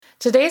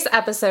Today's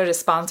episode is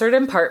sponsored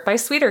in part by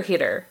Sweeter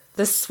Heater.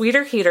 The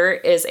Sweeter Heater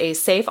is a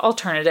safe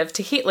alternative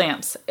to heat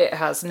lamps. It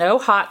has no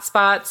hot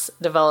spots,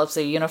 develops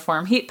a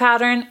uniform heat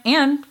pattern,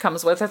 and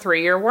comes with a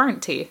 3-year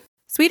warranty.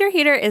 Sweeter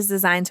Heater is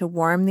designed to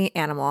warm the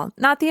animal,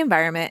 not the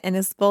environment, and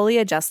is fully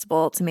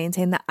adjustable to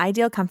maintain the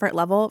ideal comfort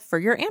level for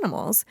your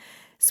animals.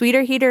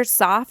 Sweeter Heater's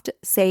soft,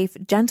 safe,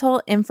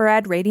 gentle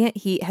infrared radiant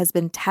heat has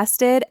been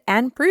tested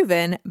and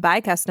proven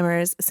by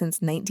customers since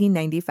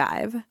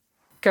 1995.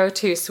 Go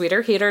to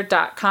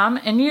sweeterheater.com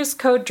and use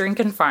code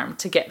DRINKANDFARM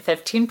to get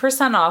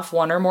 15% off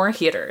one or more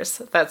heaters.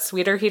 That's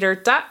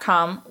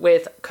sweeterheater.com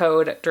with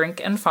code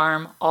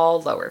DRINKANDFARM,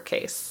 all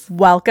lowercase.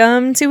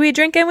 Welcome to We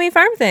Drink and We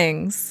Farm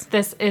Things.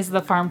 This is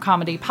the farm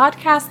comedy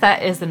podcast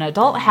that is an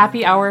adult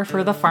happy hour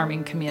for the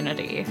farming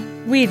community.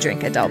 We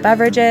drink adult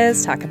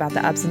beverages, talk about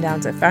the ups and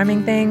downs of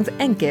farming things,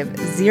 and give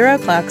zero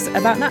clucks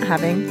about not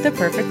having the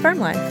perfect farm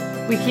life.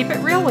 We keep it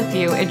real with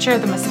you and share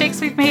the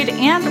mistakes we've made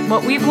and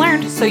what we've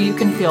learned so you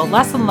can feel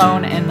less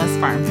alone in this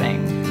farm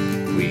thing.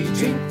 We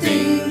drink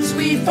things,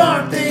 we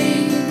farm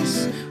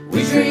things,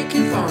 we drink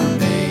and farm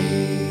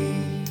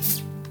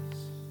things.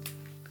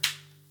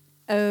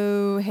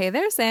 Oh, hey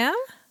there, Sam.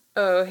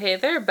 Oh, hey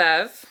there,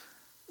 Bev.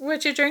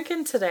 What you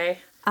drinking today?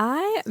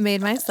 I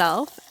made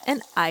myself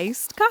an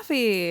iced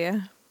coffee.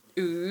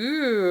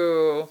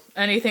 Ooh.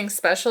 Anything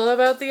special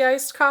about the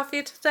iced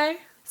coffee today?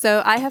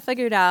 So I have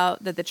figured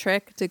out that the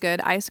trick to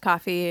good iced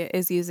coffee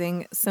is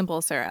using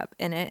simple syrup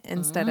in it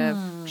instead of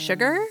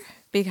sugar,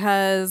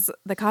 because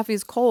the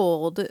coffee's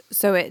cold,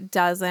 so it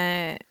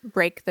doesn't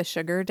break the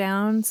sugar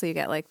down. So you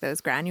get like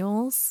those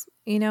granules,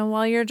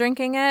 while you're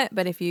drinking it.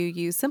 But if you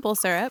use simple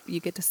syrup,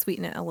 you get to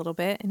sweeten it a little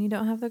bit and you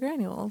don't have the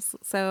granules.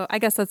 So I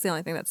guess that's the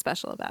only thing that's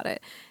special about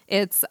it.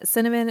 It's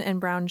cinnamon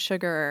and brown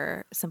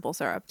sugar simple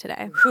syrup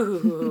today.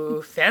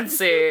 Ooh,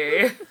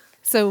 fancy.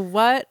 So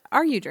what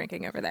are you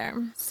drinking over there?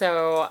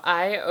 So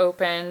I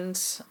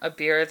opened a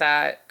beer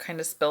that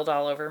kind of spilled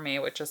all over me,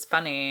 which is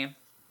funny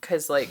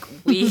because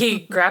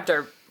we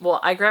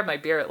I grabbed my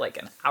beer like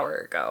an hour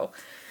ago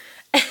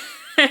and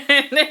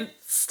it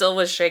still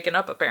was shaken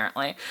up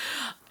apparently.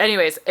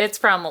 Anyways, it's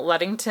from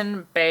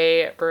Ludington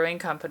Bay Brewing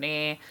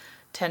Company,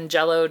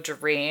 Tangelo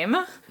Dream,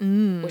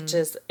 which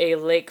is a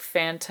Lake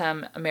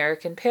Phantom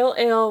American Pale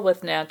Ale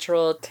with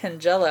natural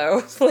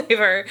Tangelo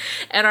flavor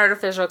and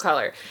artificial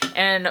color.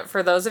 And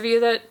for those of you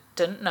that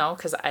didn't know,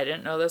 because I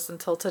didn't know this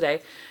until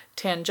today,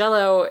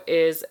 Tangelo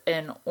is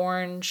an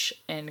orange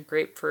and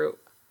grapefruit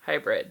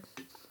hybrid.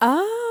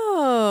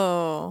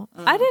 Oh,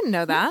 I didn't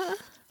know that.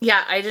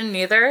 Yeah, I didn't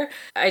either.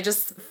 I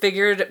just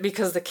figured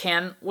because the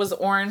can was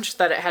orange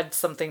that it had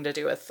something to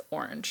do with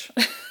orange.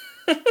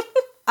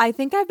 I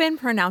think I've been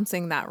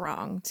pronouncing that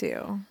wrong,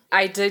 too.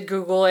 I did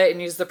Google it and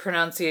use the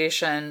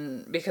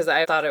pronunciation because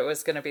I thought it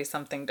was going to be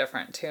something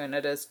different, too, and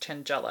it is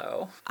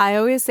Tangelo. I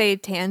always say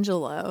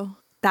Tangelo.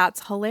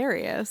 That's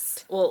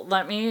hilarious. Well,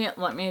 let me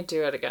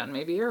do it again.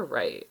 Maybe you're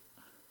right.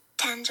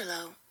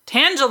 Tangelo.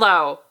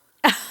 Tangelo!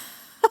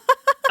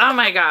 Oh,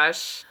 my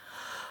gosh.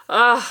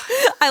 Oh,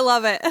 I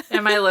love it.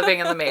 am I living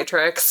in the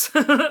Matrix?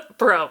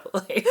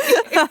 Probably.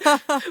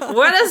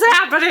 What is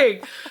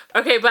happening?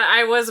 Okay, but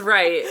I was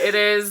right. It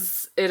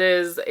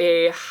is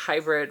a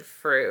hybrid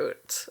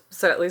fruit.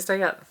 So at least I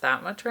got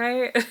that much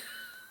right.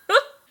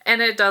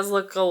 And it does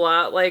look a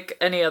lot like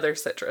any other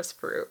citrus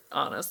fruit,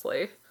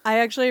 honestly. I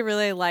actually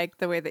really like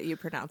the way that you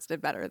pronounced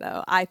it better,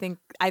 though. I think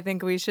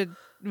we should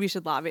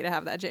lobby to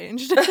have that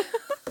changed.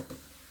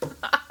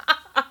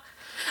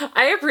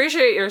 I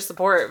appreciate your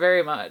support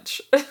very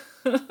much.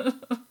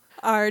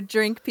 Our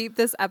drink peep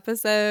this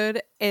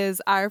episode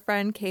is our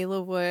friend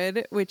Kayla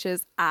Wood, which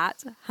is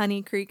at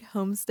Honey Creek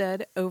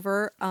Homestead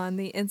over on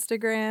the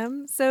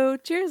Instagram. So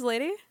cheers,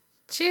 lady.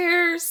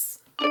 Cheers.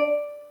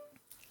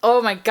 Oh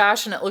my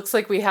gosh, and it looks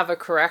like we have a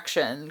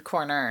correction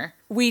corner.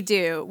 We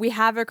do. We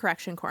have a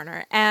correction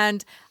corner.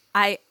 And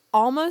I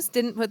almost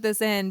didn't put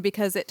this in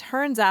because it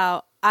turns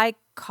out I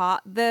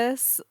caught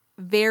this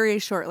very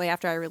shortly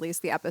after I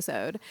released the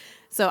episode.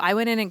 So I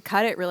went in and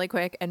cut it really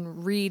quick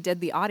and redid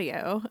the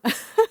audio.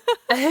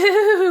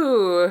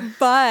 Ooh.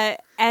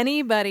 But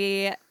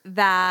anybody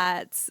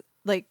that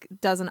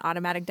does an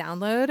automatic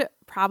download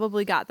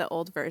probably got the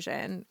old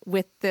version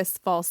with this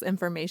false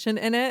information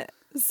in it.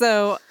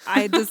 So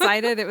I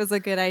decided it was a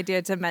good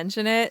idea to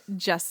mention it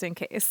just in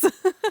case.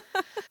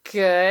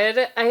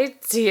 Good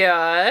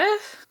idea.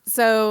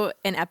 So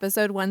in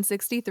episode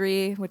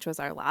 163, which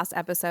was our last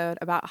episode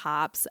about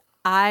hops,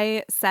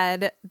 I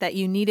said that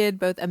you needed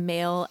both a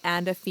male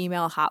and a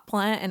female hop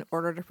plant in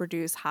order to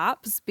produce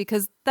hops,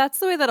 because that's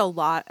the way that a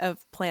lot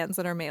of plants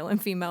that are male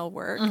and female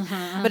work.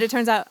 Mm-hmm. But it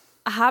turns out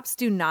hops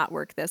do not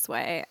work this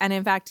way. And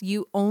in fact,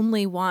 you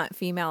only want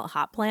female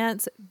hop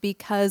plants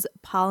because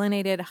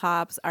pollinated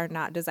hops are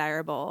not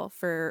desirable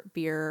for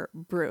beer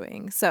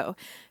brewing. So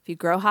if you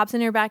grow hops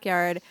in your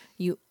backyard,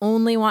 you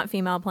only want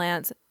female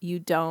plants. You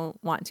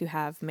don't want to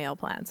have male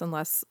plants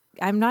unless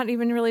I'm not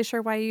even really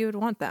sure why you would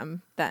want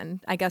them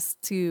then. I guess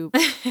to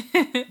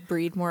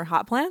breed more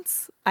hop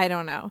plants. I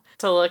don't know.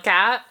 To look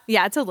at?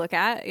 Yeah, to look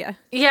at. Yeah.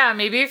 Yeah,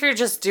 maybe if you're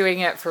just doing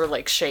it for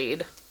like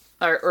shade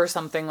or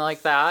something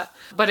like that.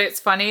 But it's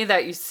funny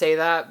that you say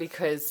that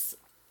because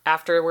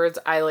afterwards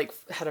I like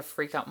had a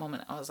freak out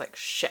moment. I was like,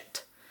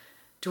 shit.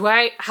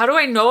 How do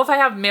I know if I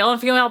have male and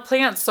female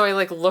plants? So I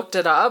like looked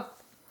it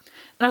up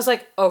and I was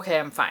like, okay,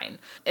 I'm fine.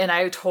 And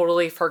I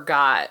totally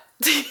forgot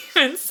to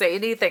even say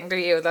anything to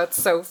you.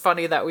 That's so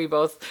funny that we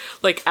both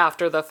like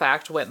after the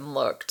fact went and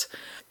looked.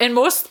 In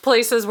most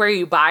places where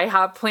you buy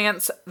hop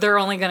plants, they're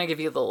only going to give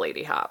you the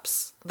lady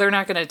hops. They're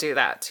not going to do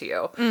that to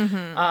you.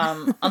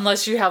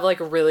 Unless you have like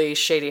a really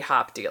shady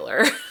hop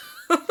dealer.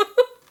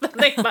 Then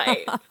they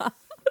might.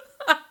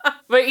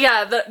 But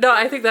yeah, no,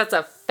 I think that's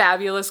a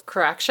fabulous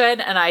correction.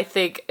 And I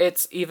think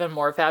it's even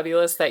more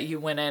fabulous that you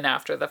went in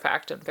after the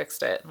fact and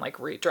fixed it and like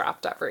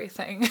redropped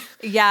everything.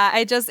 Yeah,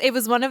 it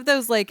was one of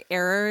those like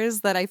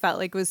errors that I felt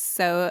like was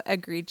so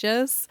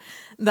egregious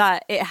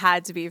that it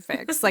had to be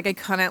fixed. Like I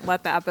couldn't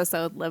let the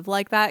episode live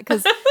like that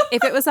because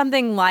if it was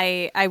something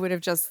light, I would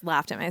have just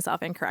laughed at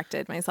myself and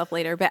corrected myself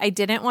later. But I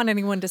didn't want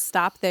anyone to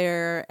stop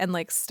there and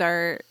like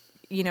start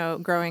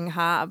growing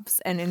hops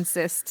and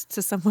insist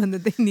to someone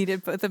that they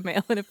needed both a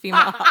male and a female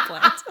hop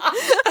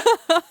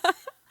plant.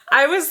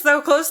 I was so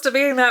close to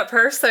being that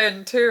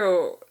person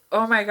too.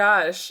 Oh my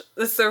gosh.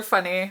 It's so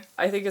funny.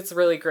 I think it's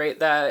really great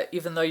that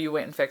even though you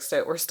went and fixed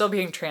it, we're still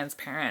being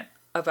transparent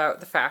about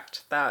the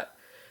fact that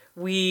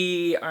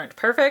we aren't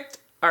perfect.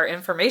 Our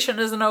information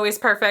isn't always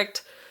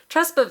perfect.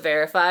 Trust but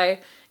verify.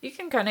 You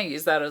can kind of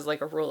use that as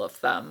like a rule of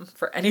thumb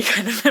for any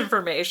kind of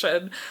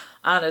information,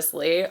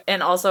 honestly.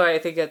 And also I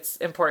think it's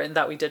important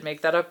that we did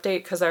make that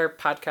update because our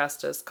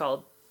podcast is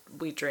called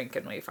We Drink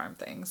and We Farm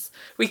Things.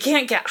 We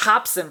can't get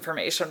hops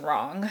information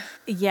wrong.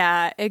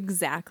 Yeah,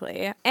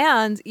 exactly.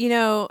 And,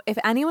 if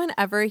anyone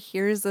ever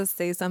hears us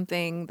say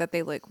something that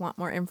they like want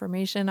more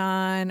information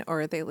on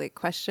or they like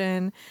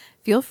question,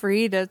 feel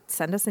free to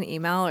send us an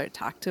email or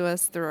talk to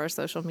us through our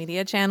social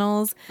media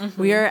channels.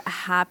 We are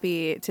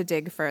happy to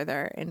dig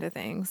further into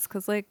things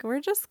because like we're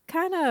just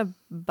kind of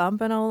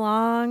bumping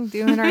along,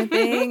 doing our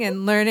thing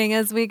and learning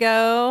as we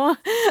go.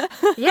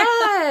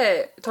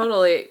 Yeah,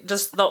 totally.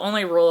 Just the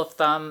only rule of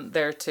thumb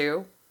there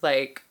too,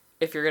 like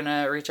if you're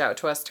gonna reach out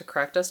to us to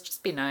correct us,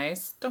 just be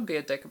nice. Don't be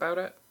a dick about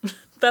it.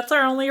 That's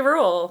our only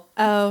rule.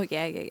 Oh,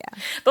 yeah.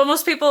 But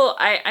most people,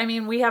 I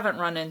mean, we haven't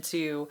run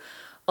into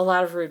a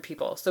lot of rude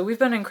people. So we've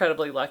been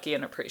incredibly lucky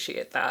and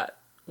appreciate that.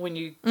 When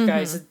you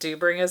guys do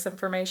bring us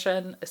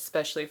information,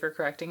 especially for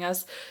correcting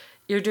us,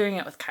 you're doing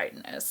it with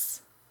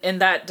kindness. And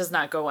that does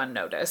not go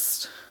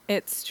unnoticed.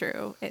 It's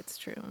true. It's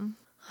true.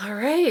 All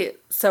right.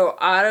 So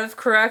out of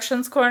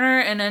Corrections Corner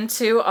and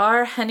into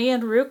our Henny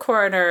and Rue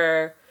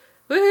Corner.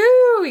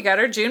 Woohoo! We got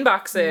our June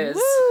boxes.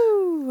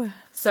 Woo!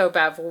 So,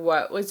 Bev,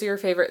 what was your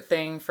favorite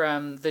thing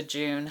from the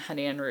June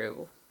Henny and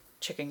Rue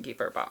Chicken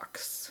Keeper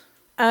box?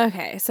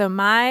 Okay, so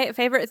my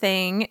favorite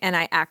thing, and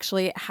I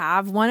actually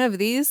have one of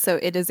these, so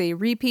it is a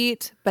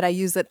repeat, but I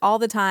use it all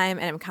the time,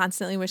 and I'm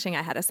constantly wishing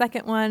I had a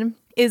second one,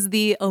 is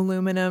the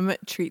aluminum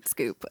treat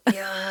scoop.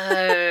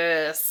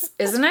 Yes.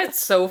 Isn't it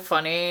so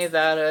funny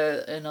that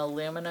an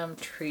aluminum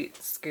treat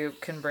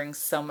scoop can bring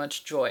so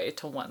much joy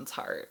to one's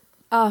heart?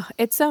 Oh,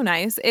 it's so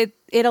nice. It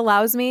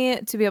allows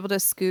me to be able to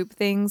scoop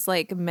things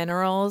like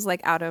minerals like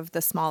out of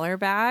the smaller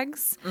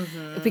bags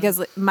because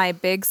my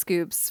big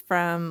scoops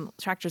from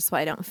Tractor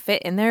Supply don't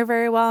fit in there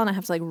very well and I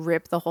have to like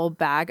rip the whole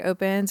bag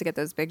open to get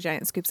those big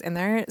giant scoops in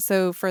there.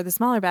 So for the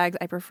smaller bags,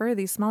 I prefer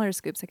these smaller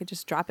scoops. I could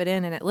just drop it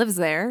in and it lives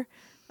there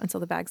until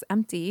the bag's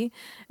empty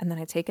and then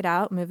I take it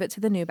out, move it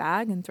to the new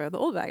bag and throw the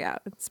old bag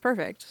out. It's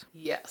perfect.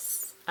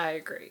 Yes, I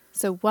agree.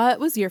 So what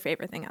was your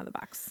favorite thing out of the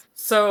box?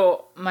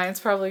 So mine's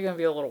probably going to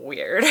be a little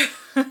weird.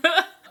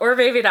 Or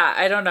maybe not.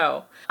 I don't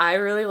know. I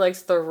really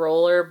liked the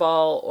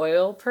Rollerball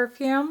oil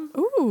perfume.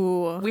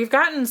 Ooh. We've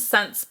gotten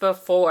scents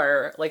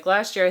before. Like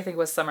last year, I think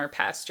was Summer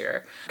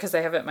Pasture because I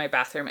have it in my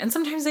bathroom and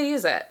sometimes I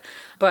use it.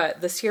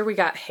 But this year we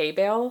got Hay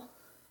Bale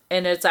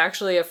and it's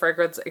actually a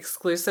fragrance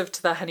exclusive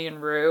to the Henny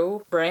and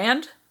Rue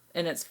brand.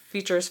 And it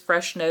features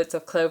fresh notes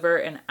of clover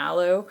and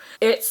aloe.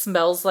 It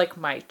smells like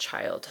my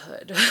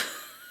childhood.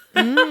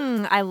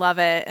 I love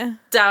it.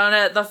 Down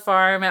at the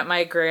farm at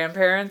my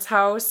grandparents'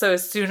 house. So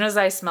as soon as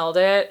I smelled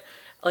it,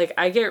 like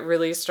I get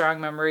really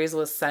strong memories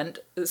with scent.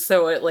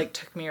 So it like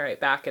took me right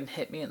back and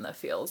hit me in the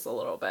feels a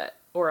little bit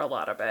or a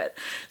lot of it.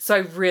 So I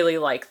really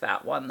like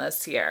that one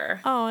this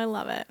year. Oh, I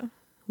love it.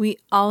 We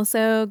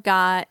also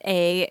got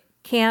a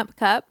camp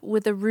cup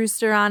with a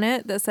rooster on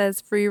it that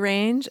says free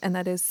range. And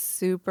that is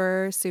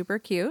super, super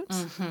cute.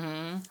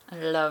 I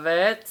love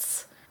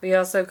it. We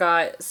also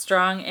got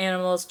Strong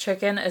Animals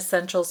Chicken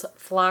Essentials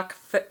Flock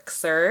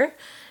Fixer,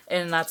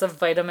 and that's a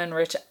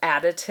vitamin-rich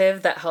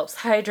additive that helps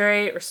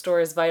hydrate,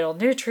 restores vital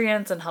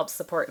nutrients, and helps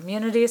support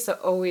immunity, so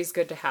always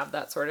good to have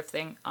that sort of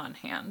thing on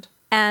hand.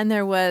 And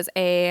there was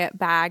a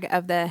bag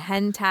of the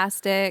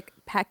Hentastic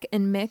Peck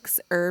and Mix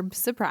Herb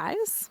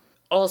Surprise.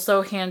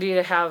 Also handy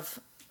to have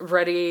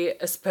ready,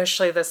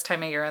 especially this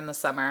time of year in the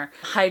summer.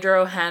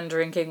 Hydro Hen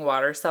drinking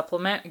water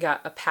supplement.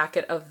 Got a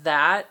packet of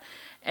that,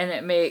 and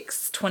it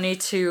makes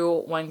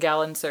 22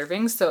 1-gallon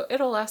servings, so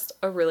it'll last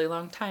a really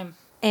long time.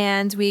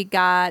 And we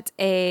got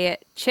a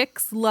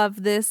Chicks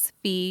Love This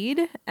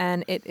feed,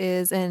 and it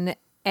is an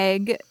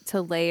egg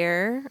to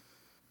layer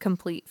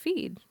complete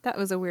feed. That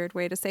was a weird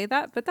way to say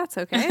that, but that's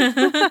okay.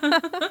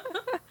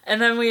 And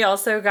then we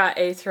also got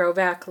a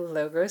throwback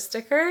logo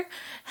sticker.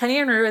 Henny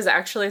and Rue is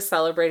actually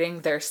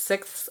celebrating their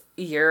 6th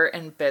year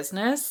in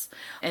business.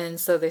 And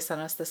so they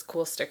sent us this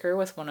cool sticker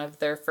with one of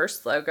their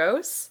first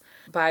logos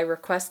by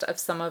request of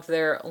some of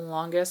their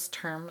longest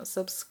term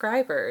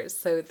subscribers.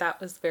 So that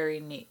was very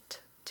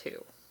neat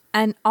too.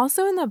 And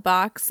also in the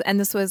box, and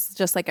this was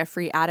just like a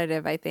free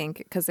additive, I think,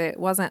 because it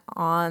wasn't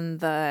on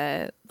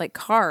the like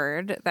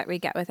card that we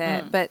get with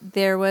it, but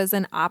there was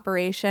an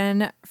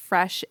Operation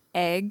Fresh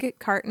Egg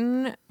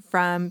carton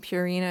from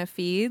Purina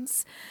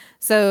Feeds.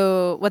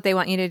 So what they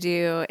want you to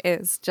do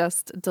is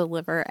just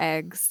deliver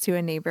eggs to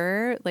a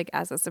neighbor, like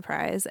as a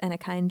surprise and a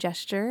kind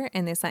gesture.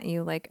 And they sent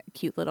you like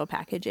cute little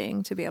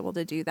packaging to be able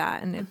to do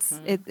that. And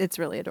it's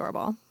really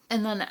adorable.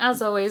 And then,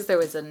 as always, there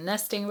was a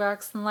nesting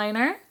box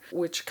liner,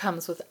 which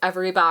comes with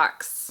every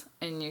box,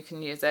 and you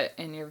can use it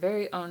in your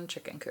very own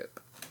chicken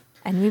coop.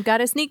 And we've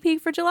got a sneak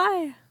peek for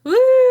July.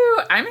 Woo!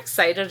 I'm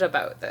excited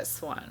about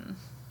this one.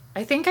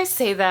 I think I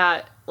say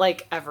that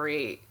like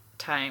every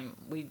time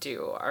we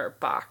do our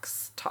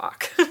box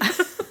talk.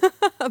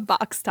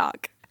 Box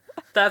talk.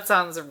 That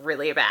sounds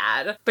really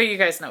bad, but you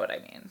guys know what I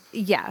mean.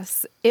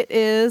 Yes, it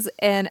is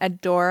an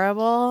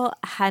adorable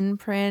hen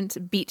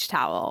print beach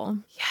towel.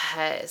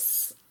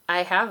 Yes.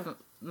 I have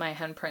my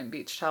hen print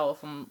beach towel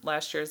from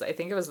last year's, I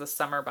think it was the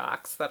summer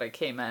box that I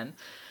came in.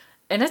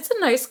 And it's a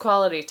nice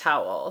quality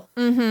towel.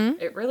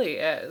 Mm-hmm. It really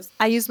is.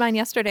 I used mine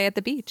yesterday at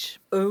the beach.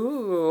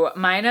 Ooh,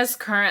 mine is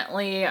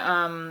currently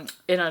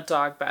in a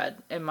dog bed,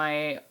 and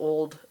my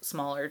old,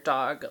 smaller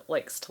dog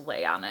likes to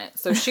lay on it.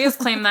 So she has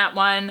claimed that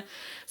one.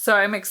 So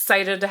I'm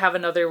excited to have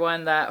another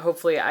one that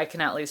hopefully I can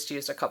at least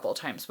use a couple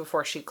times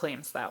before she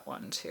claims that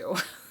one too.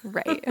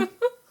 Right.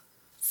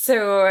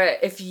 So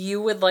if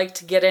you would like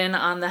to get in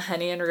on the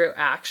Henny and Rue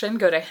action,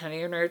 go to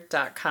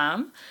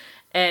hennyandrue.com.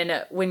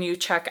 And when you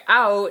check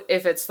out,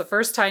 if it's the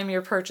first time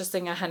you're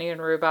purchasing a Henny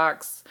and Rue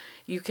box,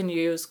 you can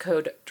use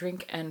code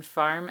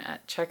DRINKANDFARM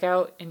at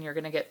checkout, and you're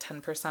going to get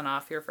 10%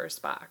 off your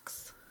first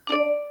box.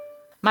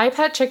 My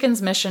Pet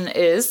Chicken's mission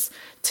is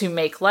to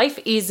make life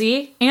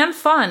easy and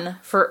fun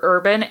for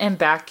urban and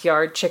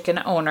backyard chicken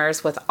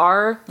owners with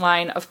our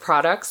line of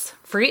products,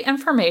 free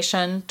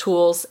information,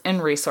 tools,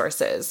 and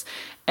resources.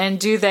 And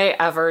do they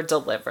ever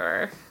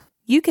deliver?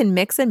 You can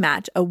mix and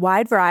match a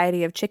wide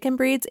variety of chicken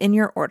breeds in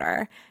your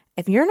order.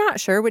 If you're not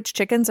sure which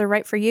chickens are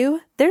right for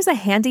you, there's a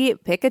handy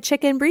Pick a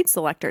Chicken breed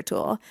selector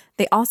tool.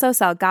 They also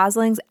sell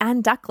goslings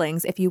and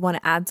ducklings if you want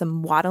to add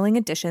some waddling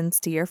additions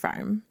to your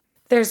farm.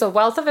 There's a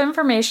wealth of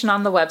information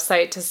on the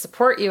website to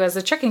support you as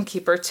a chicken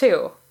keeper,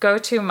 too. Go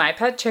to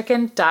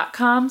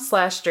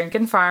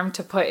mypetchicken.com/drinkandfarm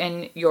to put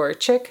in your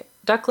chick,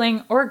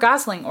 duckling, or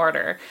gosling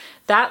order.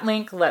 That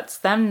link lets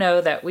them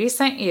know that we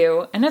sent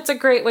you, and it's a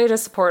great way to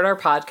support our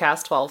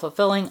podcast while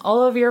fulfilling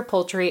all of your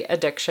poultry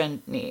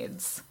addiction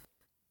needs.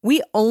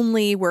 We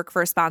only work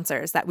for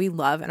sponsors that we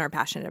love and are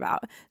passionate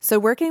about. So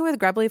working with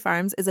Grubbly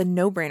Farms is a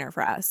no-brainer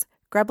for us.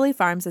 Grubbly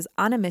Farms is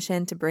on a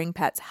mission to bring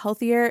pets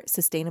healthier,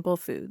 sustainable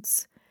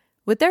foods.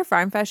 With their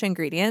farm-fresh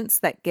ingredients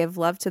that give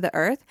love to the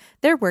earth,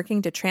 they're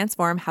working to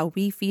transform how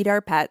we feed our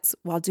pets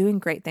while doing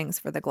great things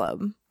for the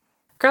globe.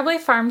 Grubbly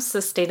Farms'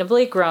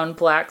 sustainably grown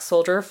black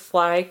soldier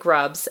fly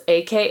grubs,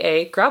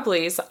 aka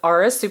Grubblies,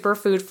 are a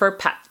superfood for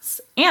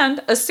pets and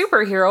a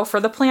superhero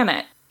for the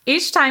planet.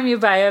 Each time you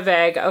buy a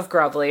bag of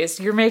Grubblies,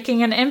 you're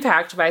making an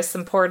impact by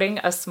supporting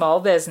a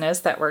small business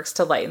that works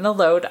to lighten the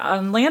load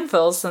on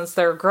landfills since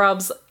their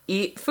grubs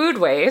eat food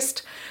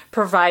waste,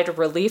 provide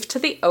relief to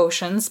the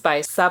oceans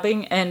by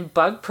subbing in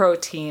bug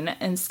protein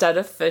instead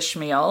of fish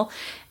meal,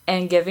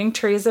 and giving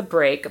trees a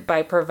break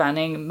by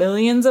preventing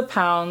millions of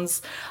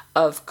pounds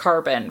of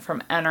carbon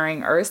from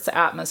entering Earth's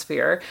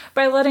atmosphere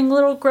by letting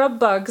little grub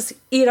bugs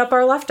eat up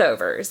our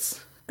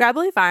leftovers.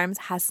 Grubbly Farms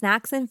has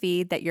snacks and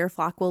feed that your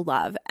flock will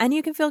love and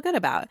you can feel good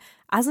about.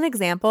 As an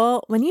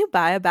example, when you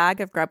buy a bag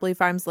of Grubbly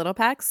Farms Little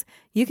Pecks,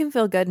 you can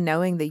feel good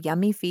knowing the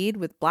yummy feed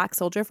with black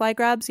soldier fly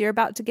grubs you're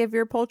about to give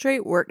your poultry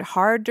worked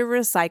hard to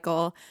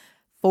recycle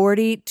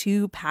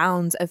 42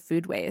 pounds of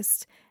food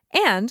waste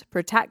and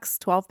protects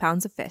 12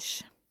 pounds of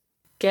fish.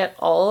 Get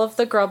all of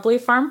the Grubbly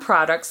Farm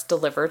products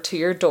delivered to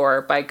your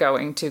door by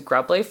going to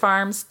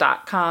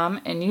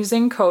grubblyfarms.com and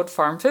using code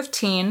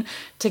FARM15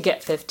 to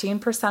get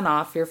 15%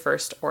 off your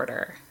first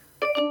order.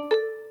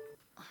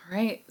 All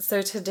right,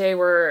 so today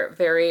we're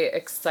very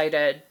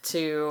excited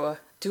to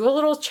do a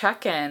little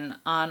check-in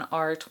on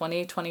our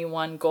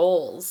 2021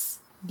 goals.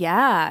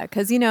 Yeah,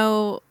 because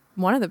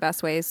one of the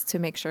best ways to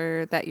make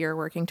sure that you're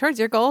working towards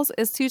your goals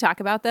is to talk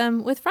about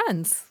them with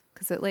friends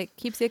because it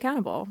keeps you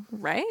accountable,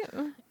 right?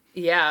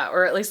 Yeah,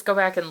 or at least go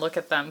back and look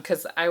at them,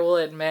 because I will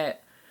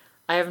admit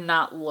I have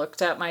not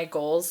looked at my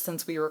goals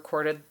since we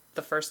recorded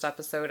the first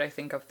episode, I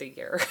think, of the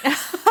year.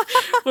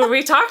 When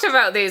we talked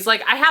about these,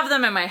 like, I have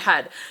them in my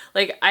head.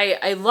 Like,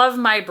 I love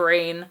my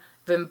brain.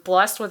 Been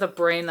blessed with a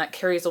brain that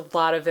carries a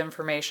lot of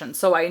information.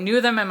 So I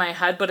knew them in my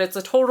head, but it's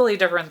a totally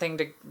different thing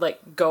to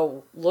like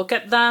go look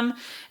at them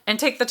and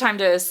take the time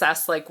to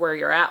assess like where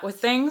you're at with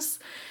things.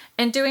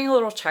 And doing a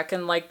little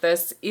check-in like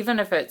this, even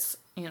if it's,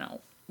 you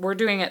know, we're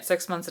doing it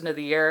 6 months into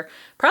the year,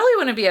 probably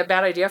wouldn't be a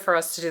bad idea for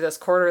us to do this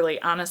quarterly,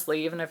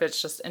 honestly, even if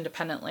it's just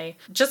independently.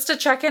 Just to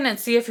check in and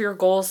see if your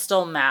goals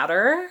still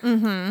matter,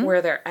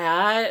 where they're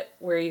at,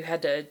 where you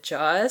had to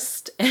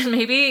adjust, and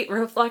maybe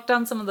reflect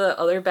on some of the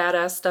other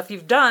badass stuff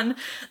you've done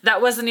that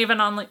wasn't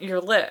even on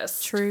your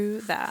list.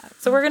 True that.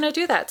 So we're going to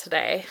do that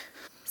today.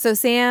 So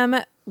Sam,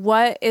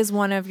 what is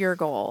one of your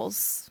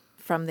goals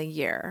from the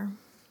year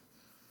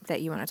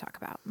that you want to talk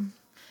about?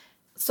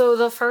 So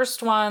the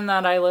first one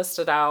that I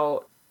listed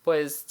out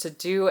was to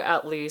do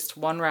at least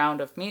one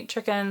round of meat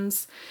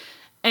chickens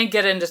and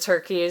get into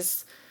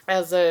turkeys.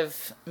 As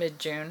of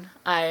mid-June,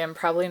 I am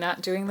probably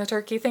not doing the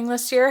turkey thing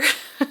this year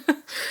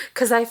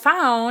because I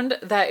found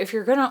that if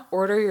you're going to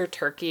order your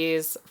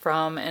turkeys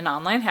from an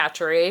online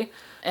hatchery,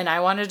 and I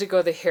wanted to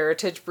go the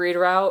heritage breed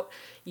route,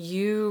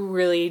 you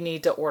really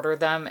need to order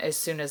them as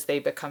soon as they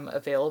become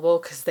available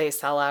because they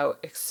sell out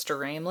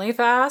extremely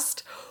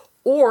fast.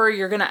 Or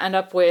you're going to end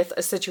up with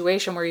a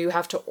situation where you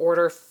have to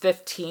order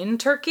 15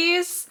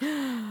 turkeys.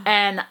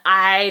 And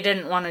I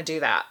didn't want to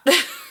do that.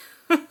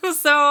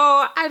 So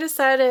I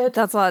decided.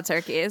 That's a lot of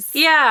turkeys.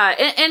 Yeah.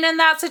 And in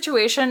that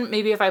situation,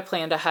 maybe if I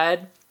planned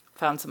ahead,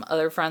 found some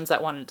other friends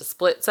that wanted to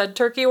split said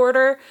turkey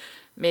order,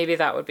 maybe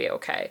that would be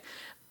okay.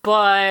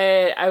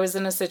 But I was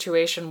in a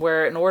situation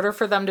where in order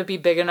for them to be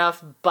big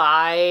enough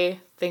by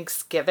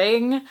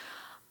Thanksgiving,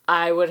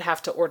 I would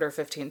have to order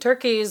 15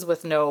 turkeys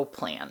with no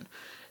plan.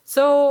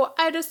 So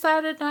I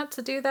decided not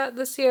to do that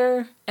this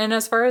year. And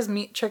as far as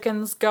meat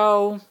chickens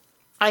go,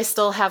 I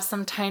still have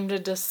some time to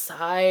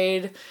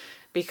decide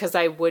because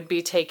I would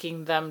be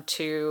taking them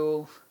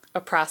to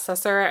a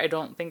processor. I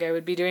don't think I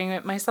would be doing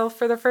it myself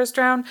for the first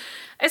round.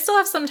 I still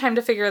have some time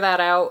to figure that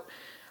out,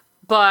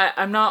 but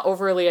I'm not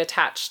overly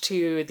attached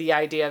to the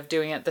idea of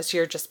doing it this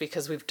year just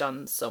because we've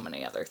done so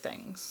many other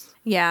things.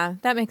 Yeah,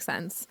 that makes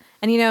sense.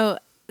 And you know,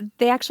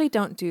 they actually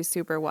don't do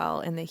super well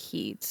in the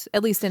heat,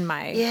 at least in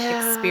my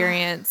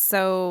experience.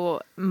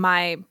 So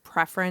my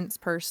preference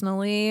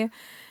personally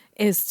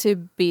is to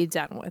be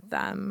done with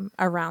them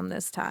around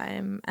this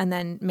time and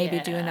then maybe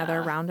do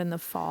another round in the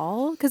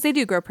fall because they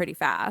do grow pretty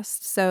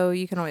fast. So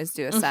you can always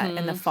do a set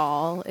in the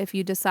fall if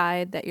you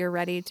decide that you're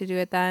ready to do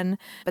it then.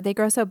 But they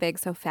grow so big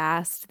so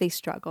fast, they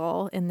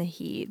struggle in the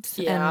heat.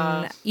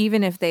 Yeah. And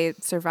even if they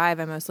survive,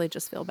 I mostly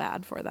just feel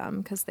bad for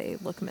them because they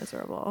look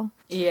miserable.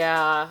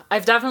 Yeah,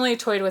 I've definitely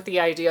toyed with the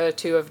idea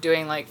too of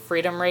doing like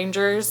Freedom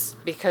Rangers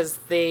because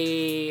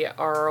they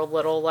are a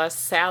little less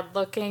sad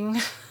looking.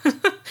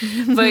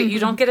 But you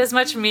don't get as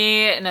much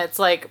meat, and it's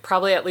like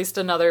probably at least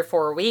another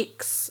 4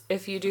 weeks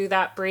if you do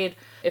that breed,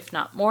 if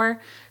not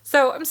more.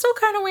 So I'm still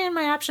kind of weighing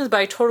my options,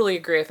 but I totally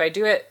agree. If I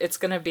do it, it's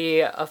going to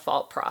be a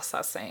fall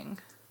processing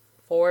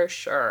for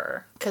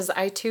sure. Because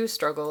I too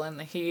struggle in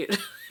the heat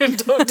and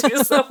don't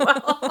do so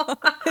well.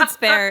 It's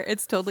fair.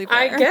 It's totally fair.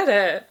 I get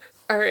it.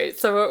 All right.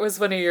 So what was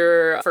one of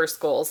your first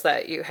goals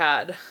that you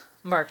had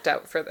marked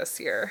out for this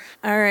year?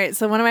 All right.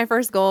 So one of my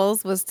first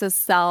goals was to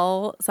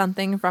sell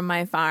something from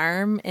my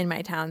farm in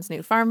my town's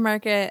new farm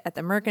market at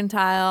the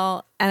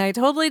Mercantile. And I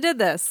totally did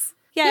this.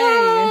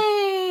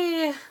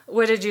 Yay!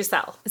 What did you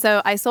sell?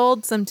 So I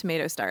sold some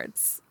tomato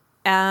starts.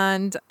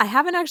 And I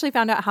haven't actually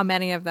found out how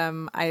many of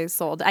them I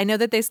sold. I know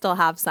that they still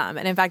have some.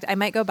 And in fact, I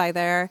might go by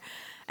there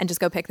and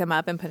just go pick them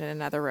up and put in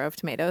another row of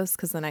tomatoes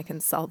because then I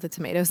can sell the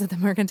tomatoes at the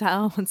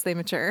Mercantile once they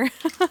mature.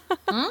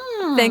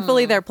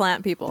 Thankfully, they're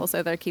plant people,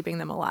 so they're keeping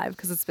them alive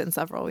because it's been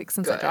several weeks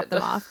since I dropped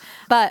them off.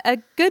 But a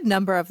good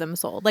number of them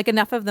sold, like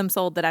enough of them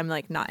sold that I'm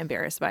like not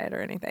embarrassed by it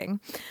or anything.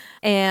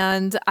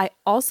 And I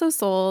also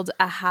sold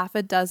a half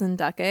a dozen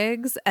duck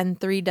eggs and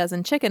 3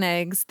 dozen chicken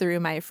eggs through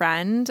my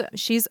friend.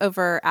 She's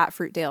over at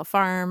Fruitdale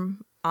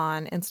Farm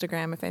on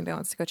Instagram if anybody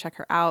wants to go check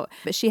her out.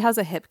 But she has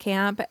a hip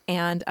camp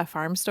and a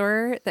farm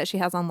store that she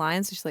has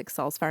online. So she like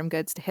sells farm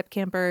goods to hip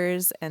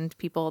campers and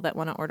people that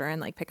want to order and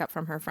like pick up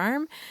from her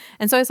farm.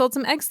 And so I sold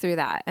some eggs through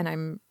that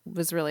and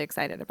was really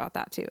excited about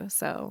that too.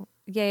 So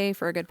yay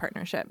for a good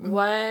partnership.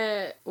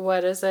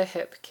 What is a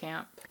hip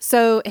camp?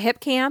 So hip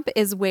camp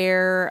is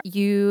where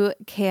you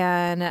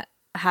can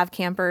have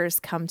campers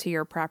come to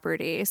your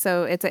property.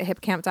 So it's at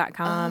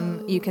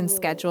hipcamp.com. You can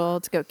schedule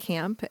to go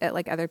camp at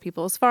like other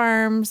people's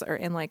farms or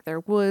in like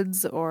their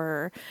woods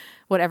or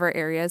whatever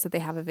areas that they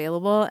have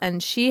available.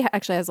 And she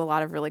actually has a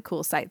lot of really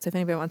cool sites. If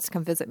anybody wants to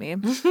come visit me,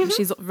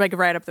 she's like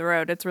right up the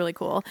road. It's really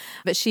cool.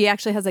 But she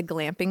actually has a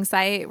glamping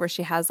site where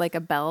she has like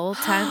a bell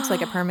tent,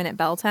 like a permanent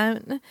bell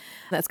tent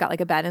that's got like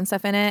a bed and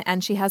stuff in it.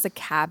 And she has a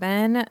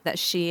cabin that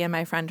she and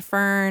my friend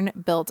Fern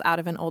built out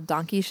of an old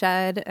donkey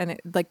shed. And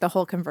like the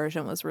whole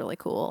conversion was really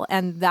cool.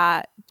 And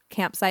that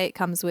campsite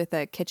comes with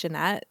a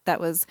kitchenette that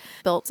was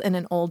built in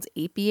an old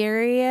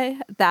apiary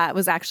that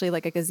was actually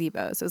like a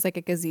gazebo. So it was like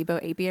a gazebo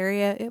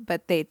apiary,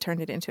 but they turned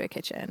it into a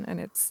kitchen, and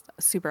it's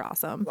super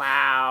awesome.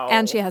 Wow.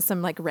 And she has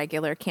some like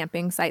regular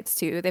camping sites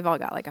too. They've all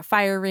got like a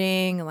fire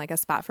ring and like a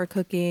spot for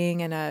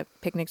cooking and a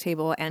picnic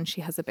table, and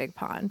she has a big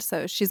pond.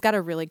 So she's got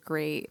a really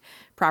great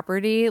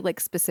property like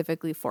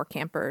specifically for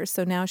campers.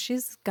 So now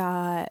she's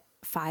got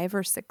 5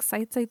 or 6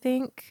 sites, I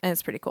think, and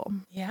it's pretty cool.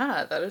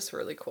 Yeah, that is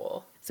really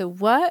cool. So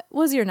what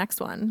was your next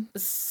one?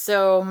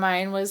 So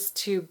mine was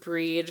to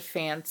breed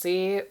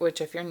Fancy,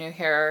 which if you're new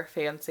here,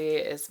 Fancy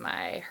is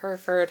my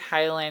Hereford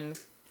Highland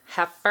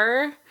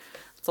heifer.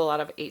 It's a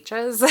lot of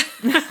H's.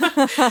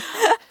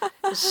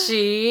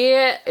 She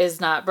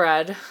is not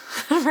bred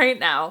right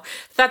now.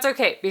 That's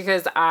okay,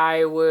 because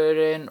I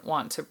wouldn't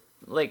want to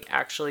like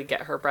actually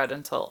get her bred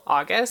until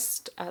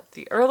August at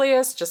the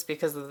earliest, just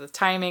because of the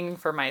timing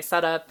for my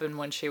setup and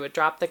when she would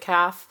drop the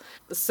calf.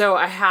 So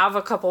I have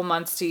a couple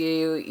months to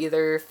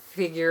either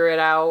figure it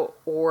out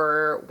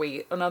or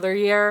wait another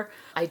year.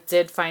 I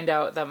did find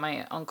out that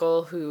my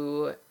uncle,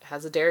 who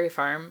has a dairy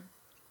farm,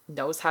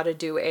 knows how to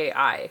do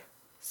AI.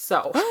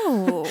 So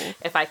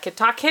if I could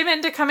talk him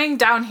into coming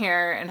down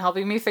here and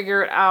helping me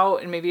figure it out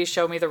and maybe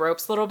show me the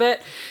ropes a little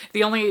bit.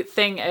 The only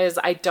thing is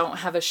I don't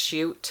have a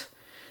chute.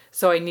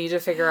 So I need to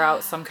figure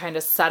out some kind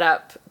of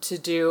setup to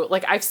do.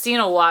 Like I've seen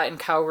a lot in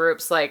cow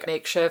groups, like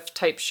makeshift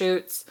type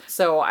chutes.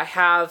 So I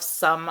have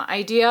some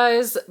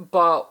ideas,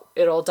 but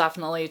it'll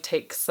definitely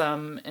take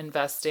some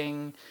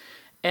investing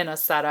in a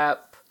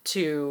setup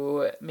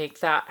to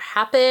make that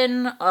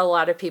happen. A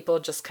lot of people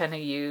just kind of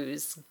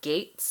use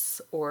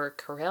gates or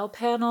corral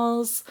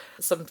panels.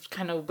 So I'm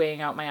kind of weighing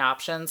out my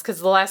options,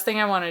 because the last thing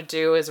I want to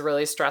do is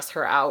really stress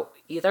her out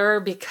either,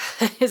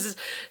 because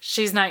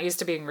she's not used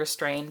to being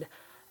restrained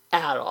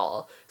at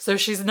all. So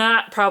she's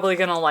not probably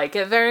going to like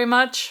it very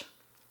much.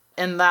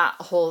 And that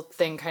whole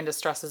thing kind of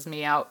stresses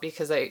me out,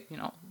 because I,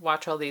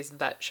 watch all these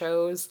vet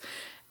shows,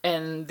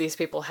 and these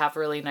people have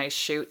really nice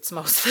chutes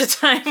most of the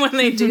time when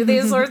they do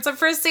these sorts of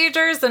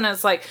procedures. And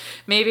it's like,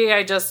 maybe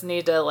I just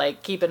need to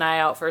like keep an eye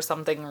out for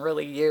something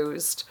really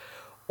used,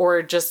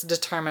 or just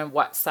determine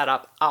what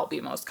setup I'll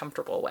be most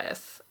comfortable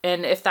with.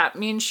 And if that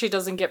means she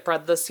doesn't get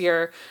bred this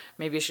year,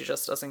 maybe she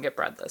just doesn't get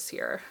bred this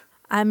year.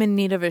 I'm in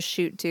need of a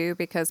shoot too,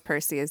 because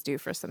Percy is due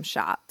for some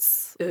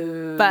shots.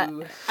 Ooh. But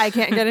I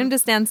can't get him to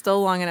stand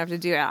still long enough to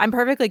do it. I'm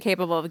perfectly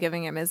capable of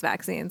giving him his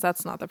vaccines.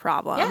 That's not the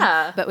problem.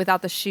 Yeah. But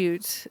without the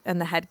shoot and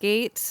the head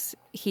gate,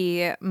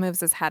 he moves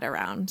his head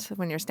around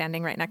when you're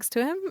standing right next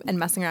to him and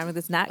messing around with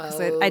his neck.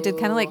 So I did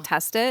kind of like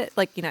test it.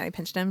 Like, I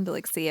pinched him to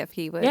like see if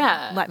he would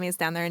let me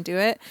stand there and do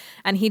it.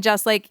 And he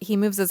just he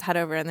moves his head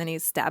over and then he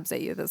stabs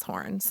at you with his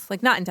horns.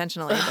 Like not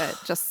intentionally,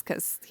 but just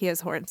because he has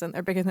horns and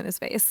they're bigger than his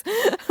face.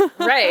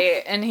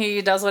 Right. And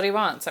he does what he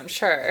wants, I'm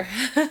sure.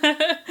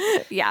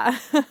 Yeah.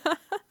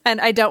 And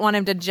I don't want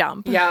him to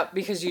jump. Yeah,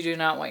 because you do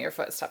not want your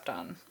foot stepped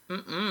on. All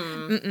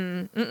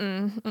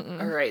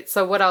right.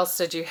 So what else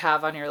did you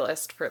have on your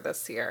list for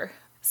this year?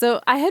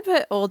 So I had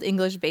put Old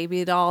English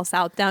Baby Doll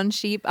Southdown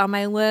Sheep on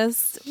my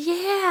list.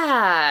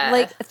 Yeah.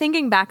 Like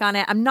thinking back on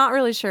it, I'm not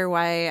really sure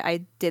why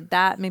I did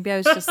that. Maybe I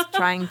was just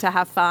trying to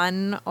have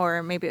fun,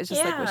 or maybe it was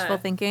just like wishful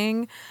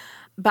thinking.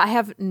 But I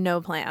have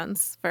no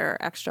plans for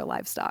extra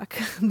livestock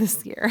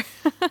this year.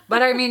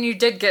 But I mean, you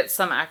did get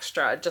some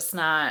extra, just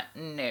not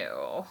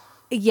new.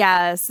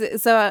 Yes.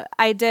 So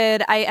I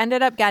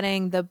ended up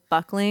getting the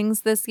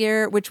bucklings this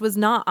year, which was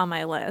not on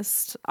my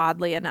list,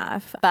 oddly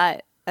enough.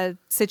 But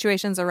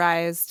situations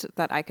arised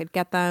that I could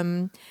get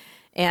them.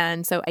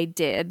 And so I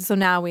did. So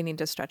now we need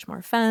to stretch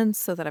more fence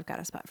so that I've got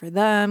a spot for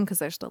them, because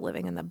they're still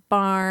living in the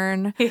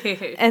barn.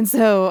 And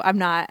so I'm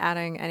not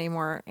adding any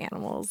more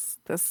animals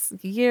this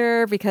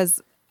year,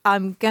 because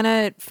I'm going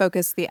to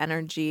focus the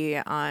energy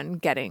on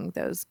getting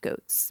those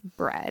goats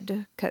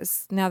bred,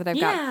 because now that I've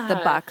got the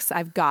bucks,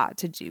 I've got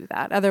to do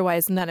that.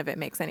 Otherwise, none of it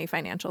makes any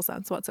financial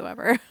sense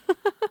whatsoever.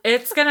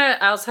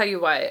 I'll tell you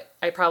what,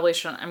 I probably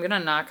shouldn't, I'm going to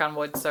knock on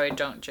wood so I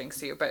don't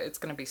jinx you, but it's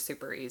going to be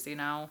super easy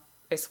now.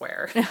 I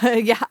swear.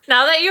 Yeah.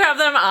 Now that you have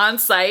them on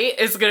site,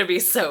 it's going to be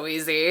so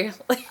easy.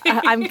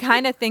 I'm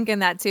kind of thinking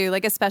that too,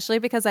 like, especially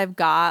because I've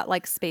got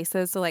like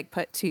spaces to like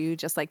put two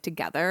just like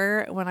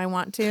together when I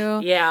want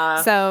to.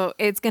 Yeah. So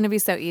it's going to be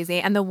so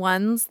easy. And the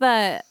ones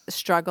that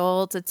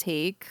struggle to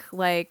take,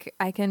 like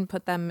I can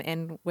put them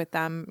in with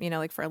them,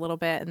 like for a little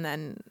bit, and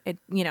then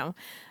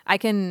I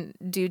can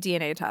do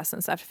DNA tests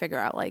and stuff to figure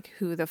out like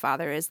who the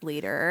father is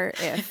later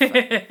if,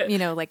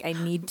 like I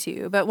need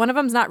to. But one of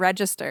them's not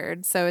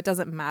registered, so it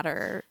doesn't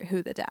matter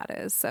who the dad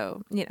is.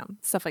 So,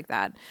 stuff like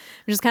that.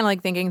 I'm just kind of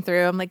like thinking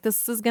through, I'm like,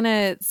 this is going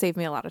to save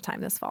me a lot of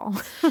time this fall.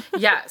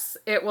 Yes,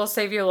 it will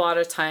save you a lot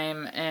of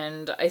time.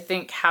 And I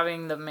think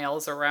having the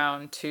males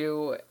around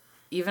too,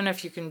 even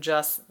if you can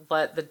just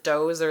let the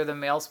does or the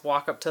males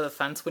walk up to the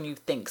fence when you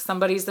think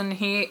somebody's in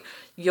heat,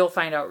 you'll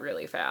find out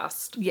really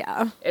fast.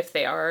 Yeah. If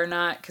they are or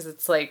not, because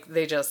it's like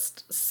they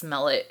just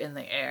smell it in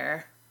the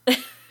air.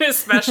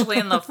 especially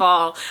in the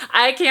fall.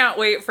 I can't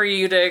wait for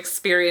you to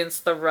experience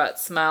the rut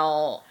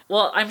smell.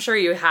 Well, I'm sure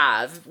you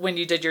have when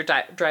you did your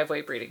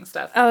driveway breeding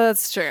stuff. Oh,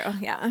 that's true.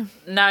 Yeah.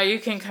 Now you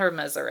can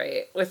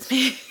commiserate with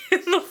me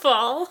in the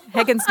fall.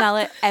 I can smell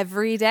it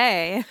every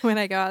day when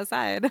I go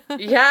outside.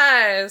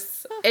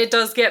 Yes. It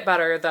does get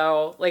better,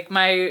 though. Like,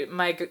 my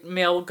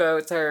male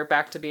goats are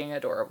back to being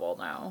adorable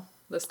now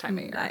this time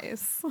of year.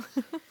 Nice.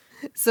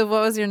 So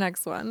what was your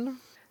next one?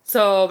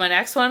 So my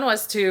next one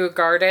was to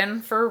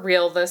garden for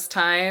real this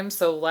time.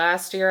 So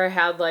last year I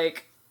had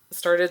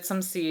started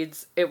some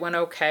seeds. It went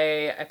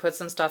okay. I put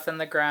some stuff in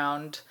the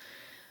ground.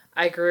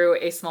 I grew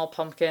a small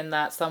pumpkin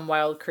that some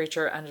wild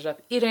creature ended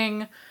up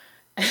eating.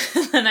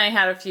 And then I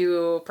had a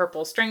few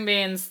purple string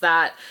beans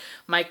that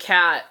my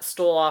cat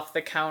stole off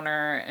the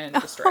counter and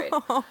destroyed.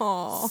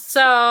 Oh.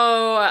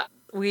 So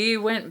we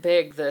went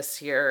big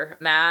this year.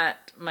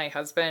 Matt, my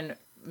husband,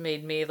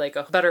 made me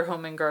a Better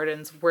Home and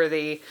Gardens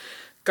worthy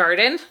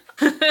garden.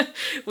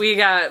 We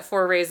got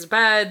 4 raised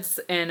beds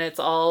and it's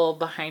all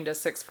behind a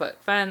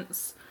 6-foot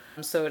fence.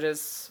 So it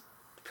is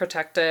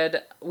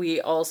protected. We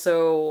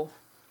also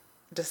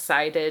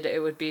decided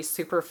it would be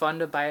super fun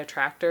to buy a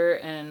tractor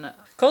and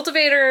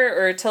cultivator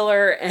or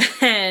tiller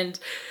and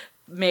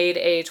made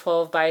a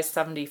 12 by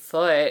 70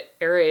 foot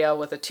area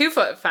with a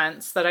 2-foot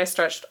fence that I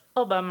stretched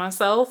all by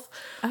myself.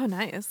 Oh,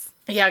 nice.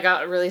 Yeah, I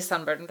got really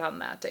sunburned on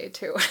that day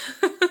too.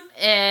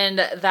 And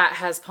that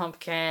has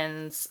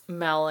pumpkins,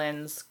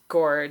 melons,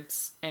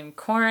 gourds, and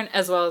corn,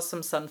 as well as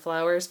some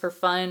sunflowers for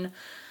fun.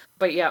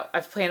 But yeah,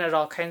 I've planted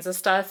all kinds of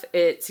stuff.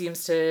 It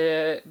seems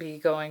to be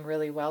going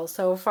really well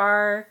so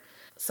far.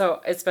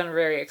 So it's been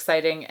very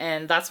exciting.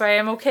 And that's why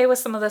I'm okay with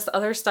some of this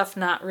other stuff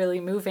not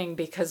really moving,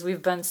 because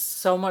we've been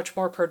so much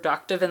more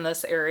productive in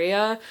this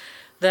area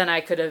than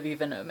I could have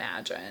even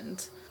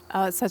imagined.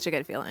 Oh, it's such a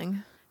good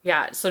feeling.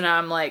 Yeah, so now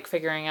I'm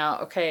figuring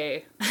out,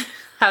 okay,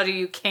 how do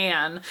you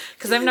can?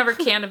 Because I've never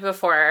canned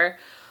before,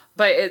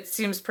 but it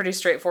seems pretty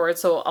straightforward,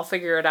 so I'll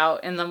figure it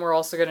out. And then we're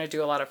also going to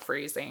do a lot of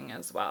freezing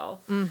as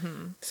well.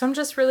 Mm-hmm. So I'm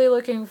just really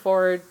looking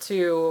forward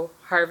to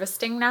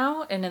harvesting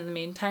now. And in the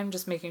meantime,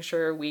 just making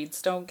sure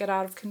weeds don't get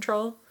out of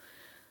control.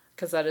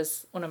 Because that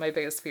is one of my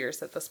biggest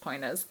fears at this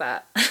point, is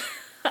that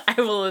I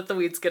will let the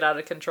weeds get out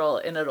of control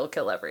and it'll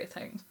kill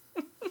everything.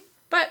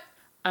 But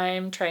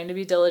I'm trying to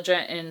be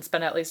diligent and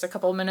spend at least a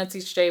couple minutes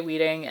each day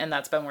weeding, and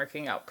that's been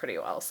working out pretty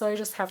well. So I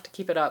just have to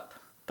keep it up.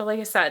 But like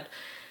I said,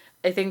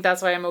 I think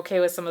that's why I'm okay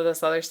with some of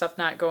this other stuff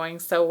not going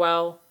so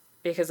well,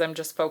 because I'm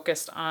just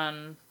focused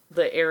on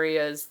the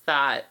areas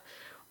that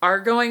are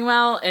going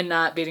well and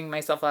not beating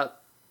myself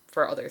up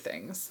for other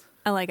things.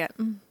 I like it.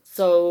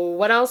 So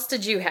what else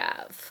did you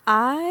have?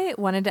 I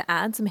wanted to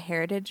add some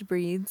heritage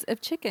breeds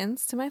of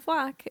chickens to my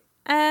flock,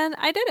 and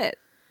I did it.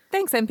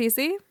 Thanks,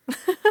 NPC.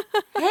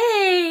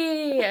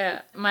 Hey!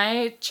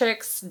 My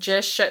chicks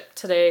just shipped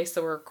today,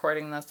 so we're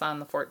recording this on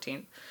the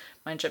 14th.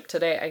 Mine shipped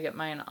today. I get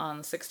mine on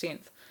the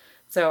 16th.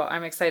 So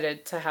I'm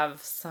excited to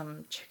have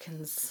some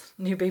chickens,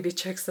 new baby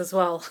chicks as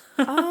well.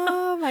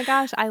 Oh my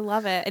gosh, I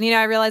love it. And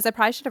I realized I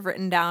probably should have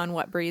written down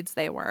what breeds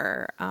they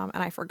were, and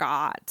I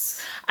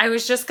forgot. I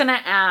was just going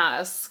to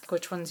ask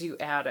which ones you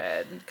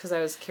added, because I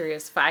was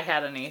curious if I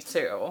had any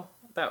too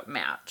that would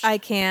match. I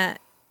can't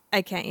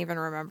even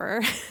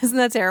remember. Isn't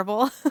that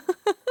terrible?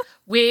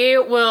 We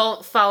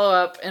will follow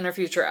up in a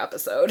future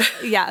episode.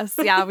 Yes.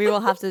 Yeah, we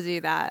will have to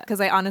do that, because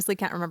I honestly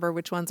can't remember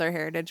which ones are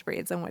heritage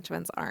breeds and which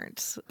ones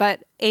aren't.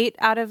 But 8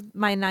 out of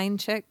my 9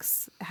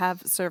 chicks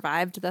have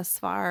survived thus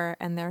far,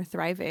 and they're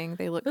thriving.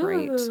 They look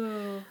great.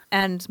 Ooh.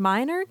 And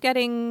mine are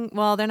getting,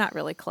 well, they're not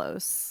really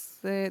close.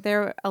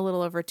 They're a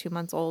little over 2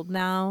 months old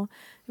now.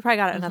 We probably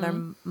got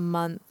another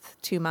month,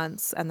 2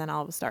 months, and then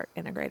I'll start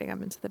integrating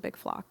them into the big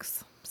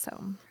flocks.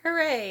 So,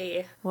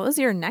 hooray. What was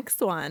your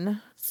next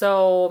one?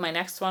 So my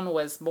next one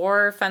was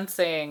more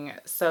fencing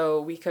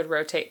so we could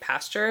rotate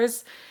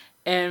pastures.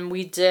 And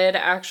we did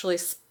actually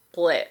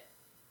split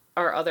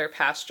our other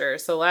pasture.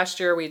 So last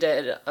year we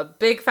did a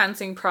big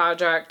fencing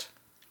project.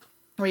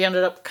 We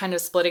ended up kind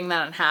of splitting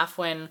that in half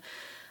when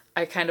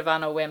I kind of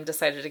on a whim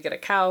decided to get a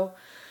cow.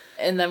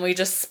 And then we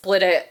just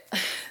split it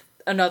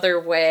another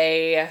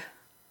way.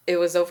 It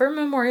was over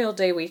Memorial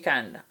Day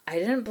weekend. I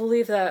didn't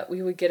believe that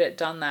we would get it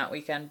done that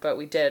weekend, but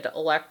we did,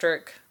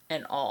 electric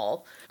and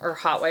all, or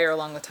hot wire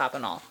along the top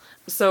and all.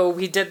 So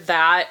we did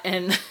that,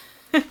 and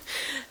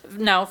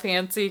now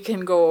Fancy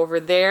can go over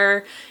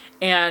there,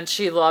 and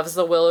she loves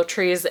the willow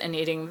trees and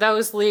eating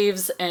those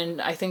leaves,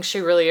 and I think she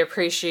really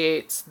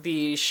appreciates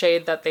the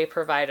shade that they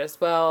provide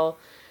as well.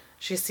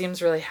 She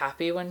seems really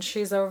happy when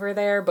she's over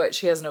there, but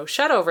she has no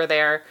shed over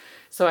there.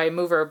 So I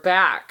move her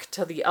back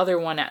to the other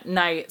one at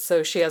night,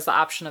 so she has the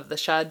option of the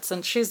shed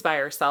since she's by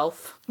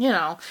herself.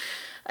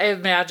 I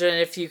imagine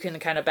if you can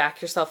kind of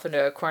back yourself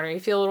into a corner, you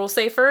feel a little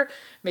safer.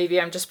 Maybe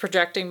I'm just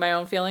projecting my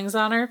own feelings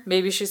on her.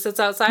 Maybe she sits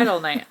outside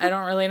all night. I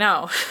don't really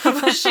know.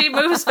 But she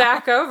moves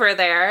back over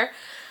there,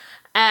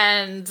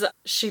 and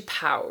she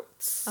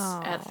pouts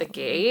at the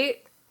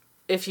gate.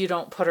 if you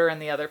don't put her in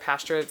the other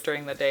pasture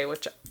during the day,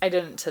 which I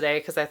didn't today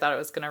because I thought it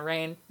was going to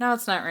rain. Now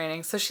it's not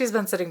raining. So she's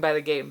been sitting by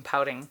the gate and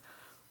pouting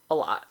a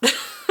lot.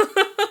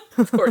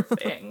 Poor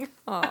thing.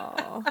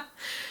 Oh.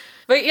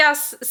 But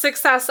yes,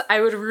 success.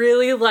 I would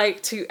really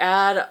like to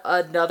add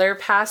another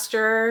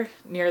pasture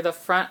near the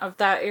front of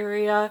that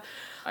area.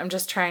 I'm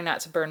just trying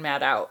not to burn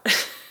Matt out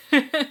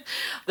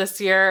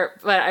this year.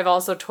 But I've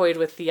also toyed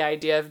with the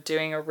idea of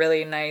doing a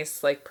really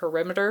nice like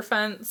perimeter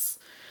fence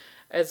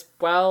as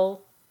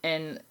well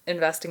and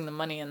investing the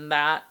money in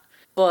that.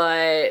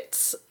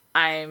 But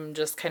I'm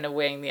just kind of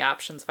weighing the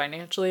options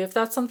financially if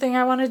that's something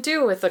I want to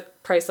do with the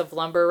price of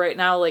lumber right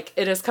now. Like,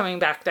 it is coming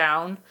back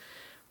down,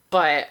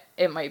 but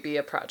it might be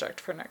a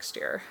project for next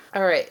year.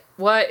 All right.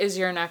 What is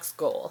your next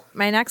goal?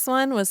 My next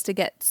one was to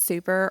get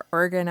super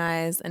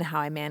organized in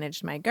how I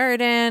managed my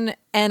garden,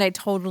 and I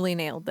totally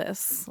nailed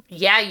this.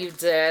 Yeah, you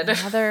did.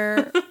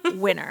 Another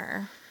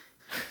winner.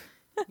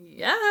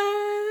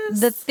 Yes.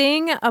 The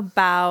thing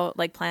about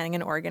like planning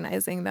and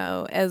organizing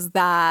though is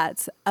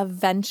that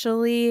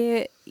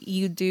eventually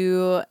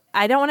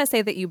I don't want to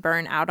say that you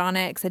burn out on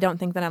it because I don't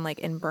think that I'm like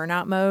in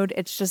burnout mode.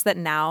 It's just that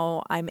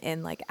now I'm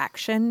in like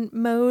action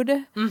mode.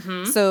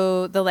 Mm-hmm.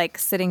 So the like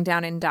sitting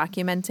down and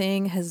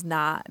documenting has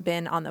not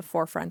been on the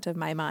forefront of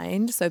my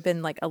mind. So I've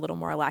been like a little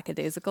more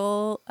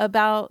lackadaisical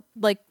about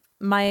like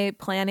my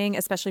planning,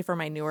 especially for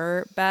my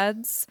newer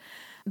beds.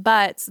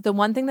 But the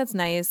one thing that's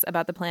nice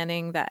about the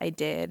planning that I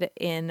did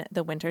in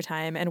the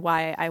wintertime and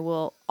why I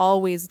will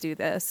always do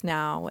this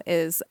now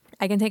is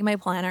I can take my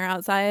planner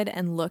outside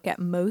and look at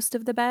most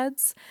of the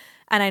beds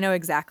and I know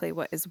exactly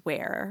what is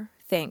where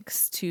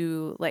thanks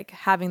to like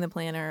having the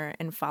planner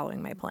and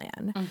following my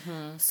plan.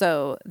 Mm-hmm.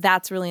 So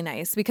that's really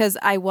nice because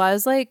I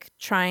was like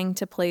trying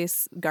to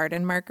place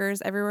garden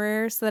markers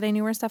everywhere so that I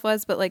knew where stuff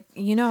was. But like,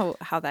 you know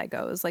how that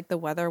goes. Like the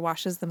weather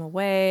washes them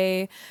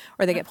away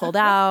or they get pulled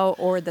out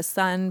or the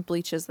sun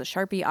bleaches the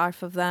Sharpie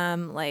off of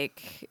them.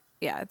 Like,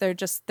 yeah, they're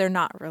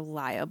not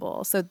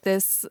reliable. So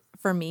this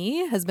for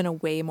me has been a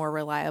way more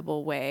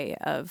reliable way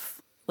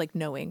of like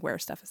knowing where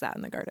stuff is at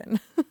in the garden.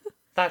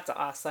 That's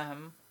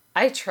awesome.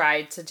 I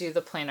tried to do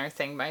the planner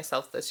thing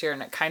myself this year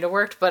and it kind of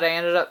worked, but I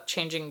ended up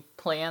changing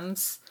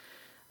plans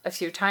a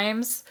few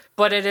times.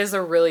 But it is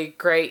a really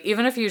great,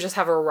 even if you just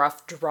have a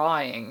rough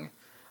drawing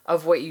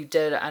of what you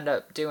did end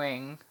up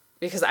doing,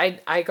 because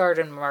I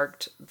garden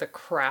marked the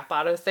crap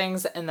out of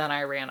things and then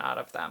I ran out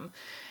of them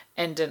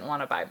and didn't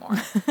want to buy more.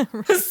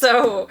 Right.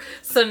 So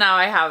now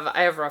I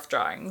have rough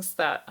drawings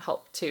that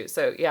help too.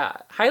 So yeah,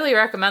 highly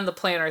recommend the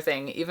planner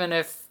thing, even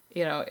if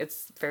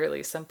it's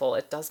fairly simple.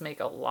 It does make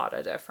a lot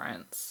of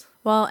difference.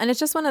 Well, and it's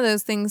just one of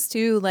those things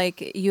too,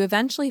 like you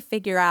eventually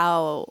figure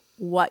out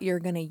what you're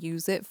going to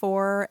use it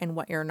for and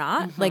what you're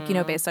not, mm-hmm. like,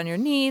 based on your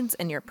needs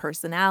and your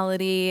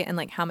personality and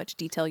like how much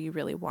detail you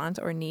really want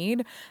or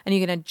need. And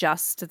you can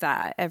adjust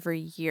that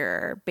every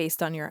year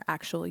based on your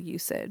actual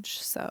usage.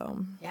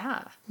 So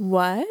yeah.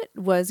 What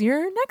was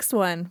your next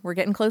one? We're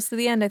getting close to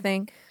the end, I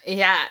think.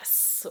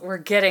 Yes, we're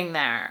getting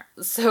there.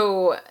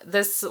 So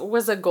this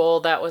was a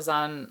goal that was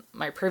on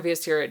my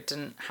previous year. It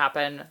didn't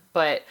happen,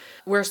 but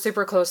we're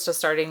super close to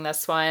starting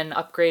this one,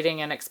 upgrading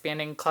and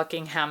expanding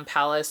Cluckingham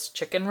Palace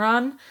Chicken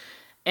Run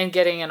and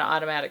getting an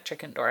automatic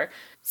chicken door.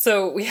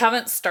 So we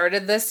haven't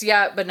started this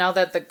yet, but now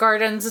that the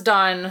garden's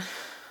done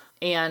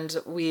and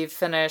we've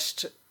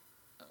finished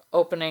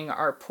opening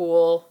our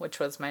pool, which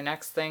was my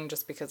next thing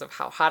just because of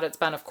how hot it's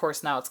been. Of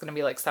course, now it's going to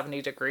be like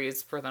 70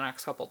 degrees for the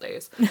next couple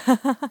days.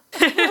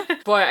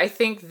 But I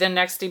think the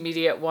next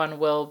immediate one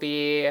will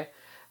be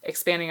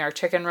expanding our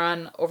chicken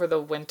run. Over the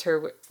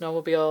winter,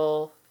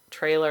 snowmobile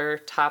trailer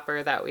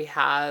topper that we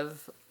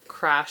have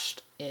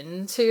crashed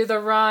into the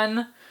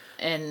run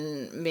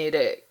and made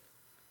it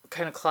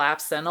kind of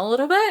collapse in a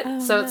little bit.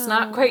 It's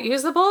not quite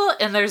usable.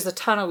 And there's a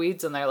ton of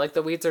weeds in there. Like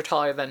the weeds are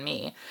taller than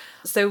me.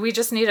 So we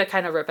just need to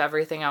kind of rip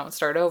everything out and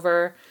start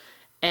over.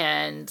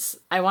 And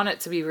I want it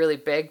to be really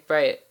big,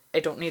 but I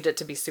don't need it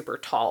to be super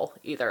tall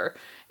either.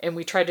 And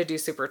we tried to do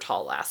super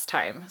tall last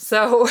time.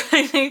 So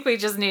I think we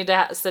just need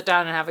to sit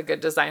down and have a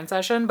good design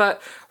session,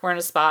 but we're in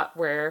a spot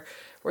where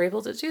we're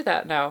able to do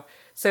that now.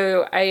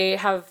 So I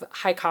have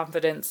high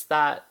confidence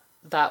that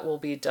that will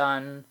be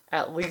done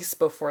at least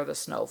before the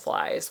snow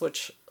flies,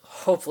 which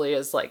hopefully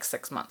is like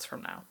 6 months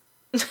from now.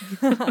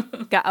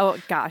 Oh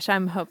gosh,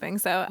 I'm hoping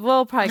so.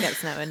 We'll probably get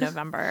snow in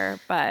November,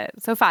 but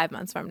so 5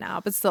 months from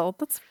now. But still,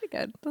 that's pretty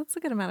good. That's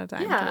a good amount of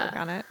time to work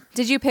on it.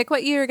 Did you pick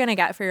what you're gonna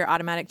get for your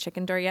automatic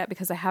chicken door yet?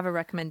 Because I have a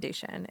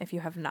recommendation if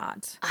you have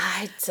not.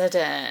 I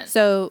didn't.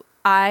 So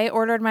I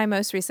ordered my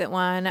most recent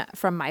one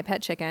from My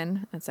Pet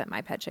Chicken. It's at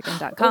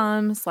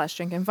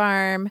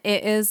mypetchicken.com/drinkinfarm.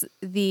 It is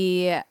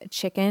the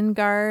Chicken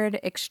Guard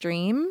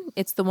Extreme.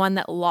 It's the one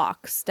that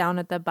locks down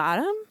at the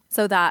bottom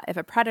so that if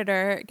a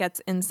predator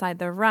gets inside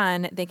the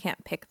run, they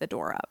can't pick the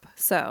door up.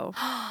 So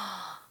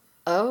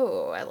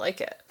oh, I like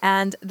it.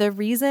 And the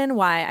reason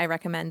why I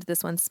recommend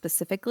this one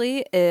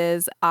specifically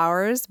is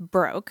ours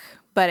broke,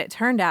 but it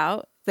turned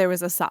out there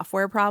was a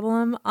software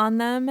problem on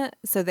them.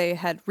 So they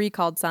had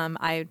recalled some.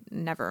 I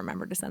never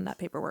remembered to send that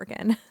paperwork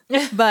in.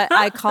 But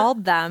I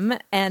called them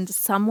and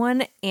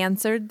someone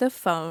answered the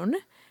phone,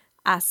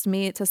 asked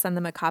me to send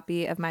them a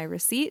copy of my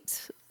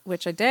receipt,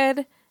 which I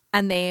did.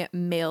 And they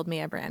mailed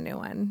me a brand new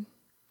one.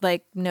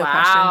 Like, no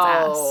questions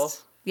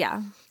asked.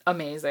 Yeah.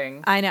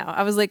 Amazing. I know.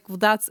 I was like, well,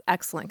 that's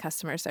excellent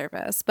customer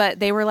service.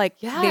 But they were like,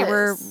 they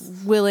were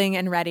willing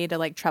and ready to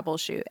like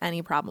troubleshoot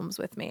any problems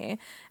with me.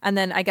 And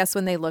then I guess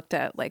when they looked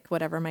at like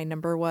whatever my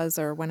number was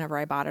or whenever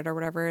I bought it or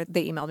whatever,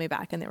 they emailed me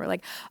back and they were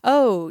like,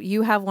 oh,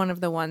 you have one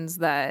of the ones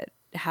that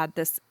had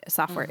this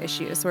software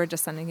issue. So we're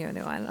just sending you a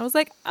new one. I was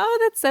like, oh,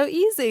 that's so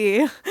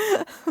easy.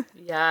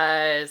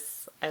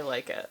 Yes. I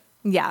like it.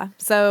 Yeah.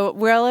 So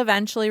we'll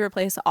eventually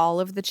replace all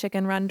of the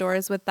Chicken Run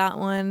doors with that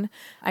one.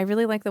 I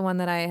really like the one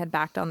that I had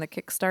backed on the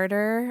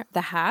Kickstarter,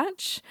 the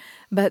Hatch,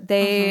 but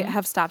they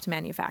have stopped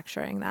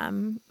manufacturing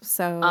them.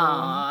 So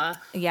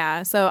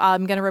yeah. So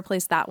I'm going to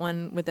replace that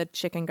one with a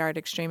Chicken Guard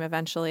Extreme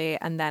eventually.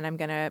 And then I'm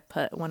going to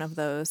put one of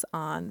those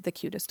on the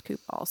Cutest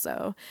Coop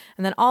also.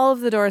 And then all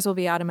of the doors will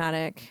be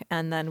automatic.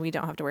 And then we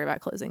don't have to worry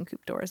about closing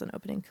coop doors and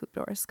opening coop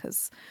doors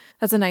because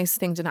that's a nice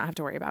thing to not have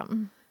to worry about.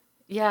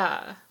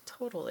 Yeah,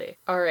 totally.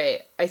 All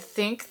right. I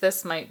think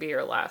this might be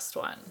your last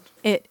one.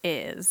 It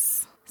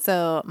is.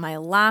 So my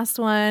last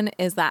one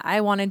is that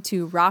I wanted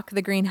to rock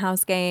the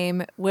greenhouse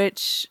game,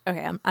 which,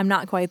 okay, I'm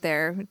not quite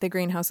there. The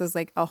greenhouse is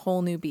like a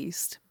whole new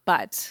beast,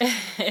 but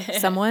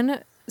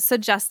someone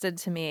suggested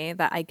to me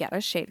that I get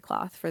a shade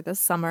cloth for this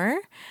summer.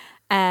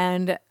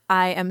 And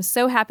I am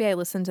so happy I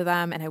listened to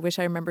them, and I wish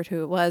I remembered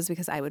who it was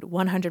because I would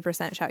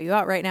 100% shout you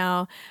out right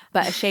now.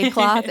 But a shade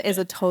cloth is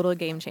a total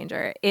game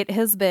changer. It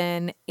has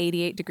been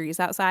 88 degrees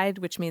outside,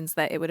 which means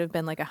that it would have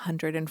been like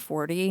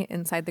 140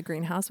 inside the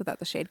greenhouse without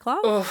the shade cloth.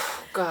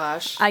 Oh,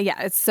 gosh.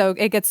 Yeah,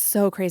 it gets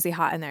so crazy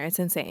hot in there. It's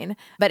insane.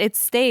 But it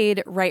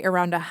stayed right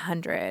around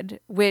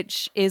 100,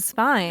 which is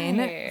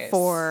fine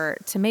for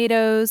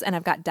tomatoes. And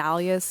I've got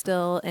dahlias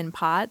still in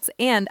pots.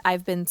 And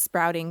I've been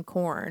sprouting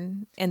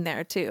corn in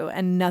there too.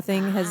 And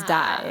nothing has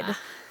died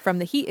from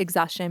the heat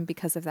exhaustion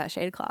because of that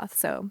shade cloth.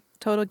 So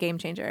total game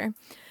changer.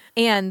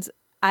 And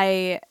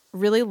I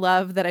really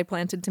love that I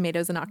planted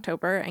tomatoes in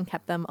October and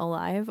kept them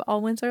alive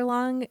all winter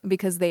long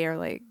because they are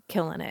like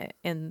killing it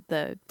in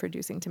the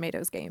producing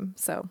tomatoes game.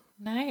 So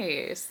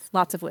nice.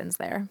 Lots of wins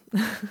there.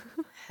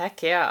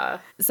 Heck yeah.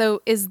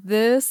 So is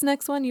this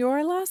next one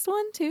your last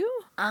one too?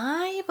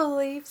 I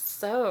believe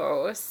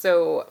so.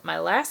 So my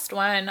last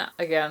one,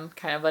 again,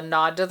 kind of a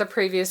nod to the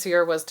previous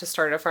year, was to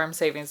start a farm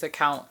savings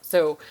account.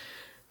 So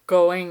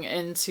going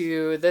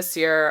into this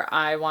year,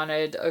 I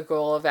wanted a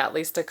goal of at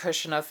least a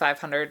cushion of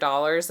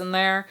 $500 in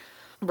there.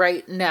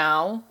 Right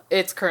now,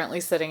 it's currently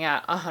sitting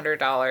at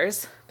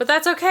 $100, but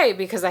that's okay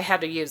because I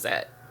had to use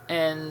it.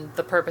 And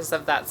the purpose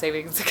of that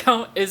savings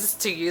account is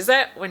to use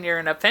it when you're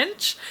in a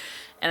pinch.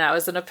 And I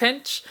was in a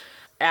pinch.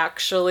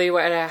 Actually,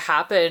 what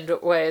happened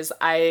was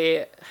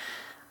I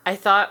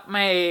thought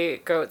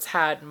my goats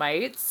had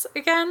mites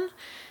again.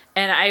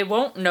 And I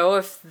won't know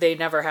if they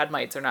never had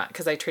mites or not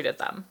because I treated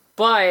them.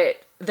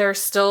 But they're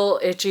still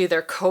itchy.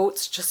 Their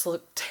coats just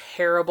look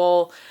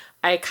terrible.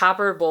 I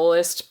copper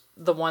bolused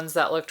the ones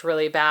that looked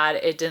really bad.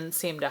 It didn't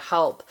seem to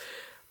help.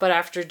 But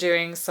after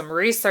doing some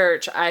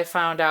research, I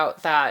found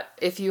out that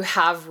if you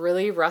have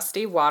really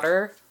rusty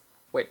water,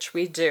 which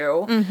we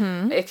do,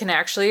 it can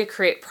actually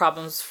create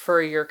problems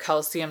for your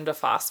calcium to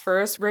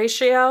phosphorus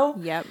ratio.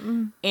 Yep.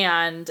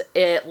 And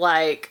it,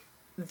 like,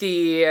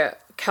 the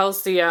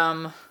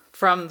calcium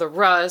from the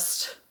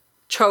rust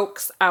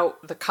chokes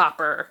out the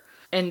copper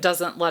and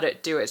doesn't let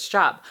it do its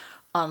job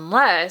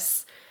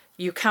unless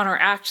you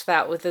counteract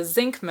that with a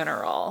zinc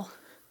mineral.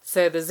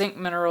 So the zinc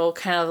mineral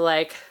kind of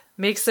like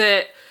makes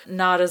it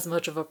not as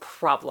much of a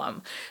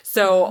problem.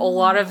 So a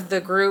lot of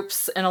the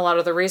groups and a lot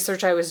of the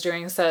research I was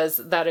doing says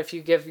that if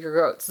you give your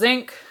goats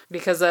zinc,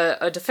 because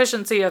a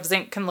deficiency of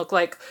zinc can look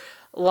like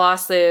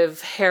loss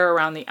of hair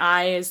around the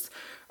eyes,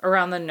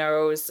 around the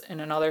nose, and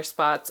in other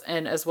spots,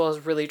 and as well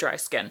as really dry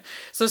skin.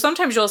 So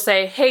sometimes you'll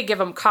say, hey, give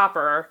them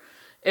copper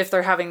if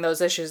they're having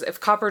those issues. If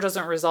copper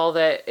doesn't resolve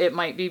it, it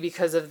might be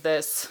because of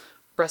this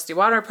rusty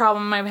water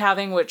problem I'm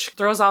having, which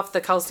throws off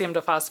the calcium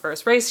to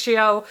phosphorus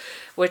ratio,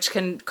 which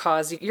can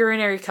cause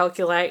urinary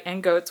calculi in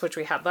goats, which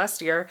we had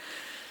last year.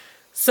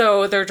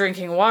 So they're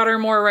drinking water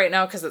more right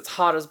now because it's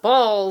hot as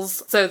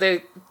balls. So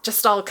they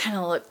just all kind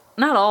of look,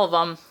 not all of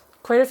them,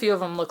 quite a few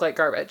of them look like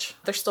garbage.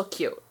 They're still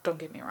cute, don't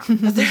get me wrong.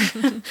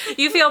 But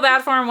you feel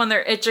bad for them when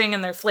they're itching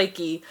and they're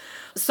flaky.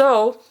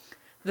 So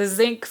the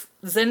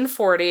Zin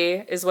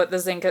 40 is what the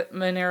zinc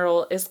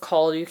mineral is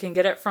called. You can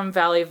get it from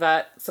Valley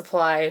Vet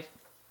Supply.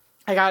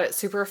 I got it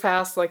super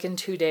fast, like in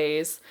 2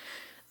 days.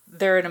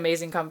 They're an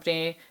amazing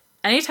company.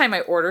 Anytime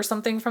I order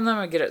something from them,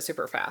 I get it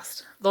super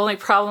fast. The only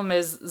problem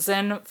is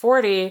Zin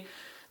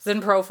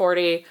Pro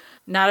 40,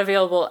 not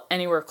available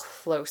anywhere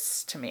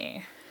close to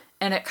me.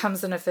 And it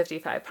comes in a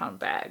 55-pound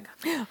bag.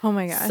 Oh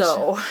my gosh.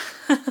 So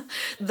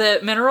the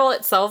mineral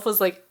itself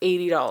was like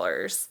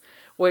 $80,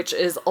 which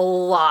is a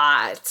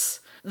lot.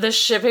 The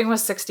shipping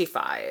was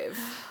 $65.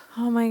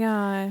 Oh my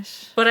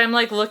gosh. But I'm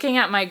like looking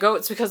at my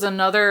goats because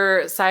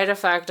another side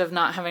effect of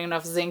not having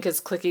enough zinc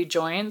is clicky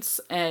joints.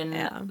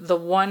 And the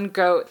one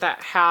goat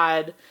that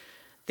had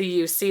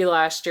the UC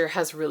last year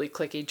has really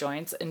clicky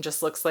joints and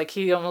just looks like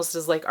he almost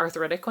is like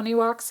arthritic when he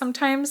walks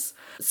sometimes.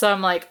 So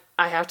I'm like,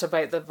 I have to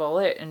bite the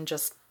bullet and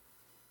just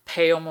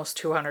pay almost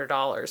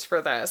 $200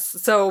 for this.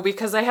 So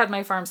because I had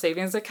my farm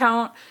savings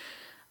account,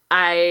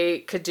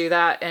 I could do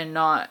that and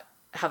not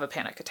have a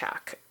panic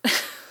attack.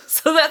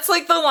 So that's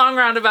like the long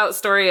roundabout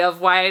story of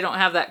why I don't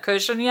have that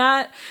cushion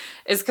yet,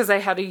 is because I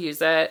had to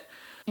use it.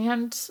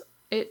 And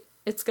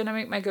it's going to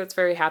make my goats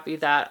very happy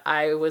that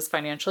I was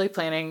financially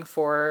planning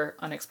for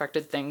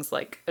unexpected things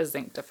like a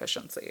zinc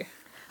deficiency.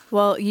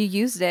 Well, you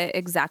used it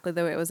exactly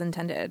the way it was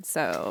intended.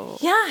 So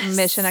yes,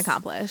 mission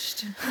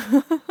accomplished.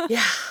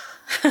 Yeah.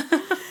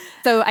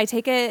 So I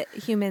take it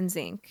human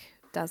zinc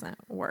doesn't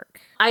work.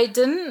 I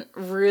didn't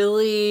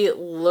really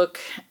look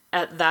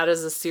at that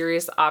as a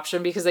serious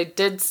option because I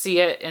did see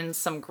it in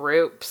some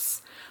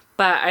groups,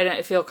 but I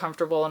didn't feel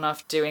comfortable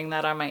enough doing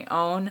that on my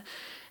own.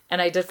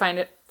 And I did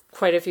find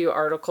quite a few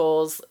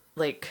articles,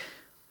 like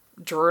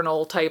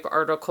journal type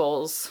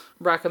articles,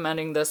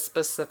 recommending this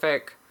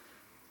specific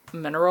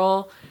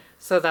mineral.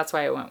 So that's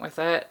why I went with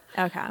it.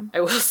 Okay.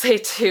 I will say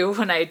too,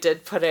 when I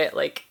did put it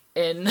like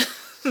in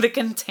the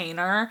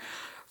container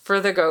for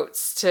the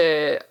goats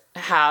to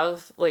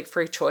have like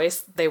free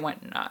choice, they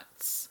went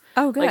nuts.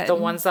 Oh, good. Like the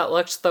ones that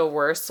looked the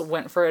worst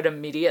went for it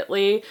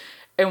immediately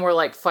and were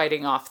like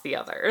fighting off the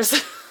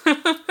others.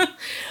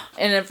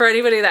 And then for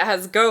anybody that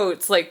has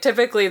goats, like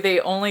typically they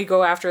only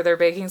go after their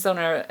baking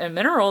soda and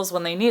minerals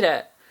when they need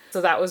it.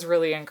 So that was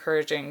really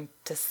encouraging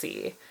to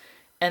see.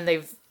 And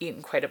they've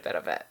eaten quite a bit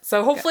of it.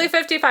 So hopefully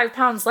 55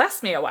 pounds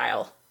lasts me a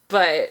while.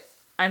 But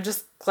I'm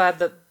just glad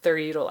that they're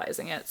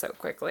utilizing it so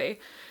quickly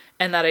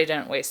and that I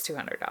didn't waste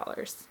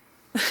 $200.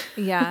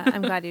 Yeah,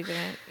 I'm glad you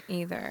didn't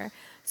either.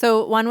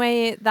 So one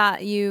way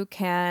that you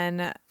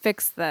can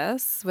fix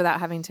this without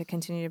having to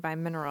continue to buy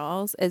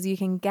minerals is you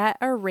can get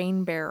a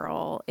rain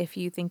barrel if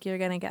you think you're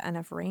going to get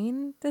enough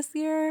rain this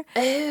year. Ooh.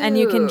 And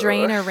you can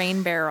drain a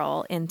rain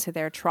barrel into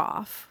their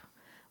trough.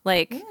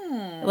 Like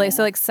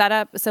set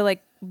up,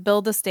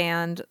 build a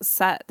stand,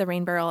 set the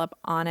rain barrel up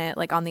on it,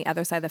 like on the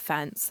other side of the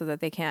fence so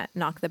that they can't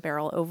knock the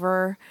barrel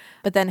over,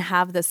 but then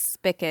have the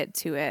spigot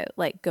to it,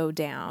 like go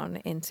down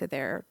into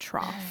their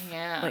trough.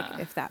 Yeah. Like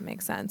if that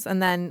makes sense.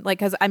 And then like,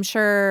 cause I'm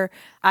sure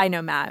I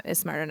know Matt is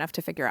smart enough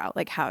to figure out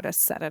like how to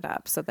set it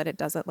up so that it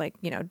doesn't like,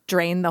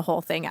 drain the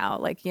whole thing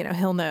out. Like,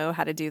 he'll know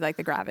how to do like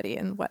the gravity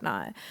and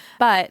whatnot.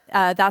 But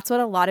that's what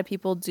a lot of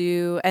people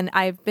do. And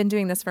I've been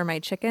doing this for my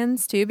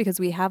chickens too, because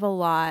we have a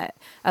lot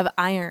of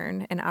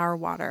iron in our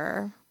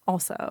water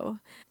also.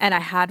 And I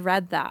had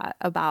read that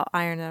about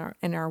iron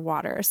in our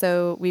water.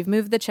 So we've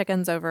moved the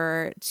chickens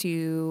over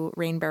to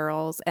rain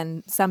barrels,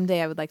 and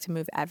someday I would like to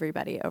move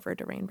everybody over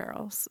to rain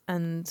barrels.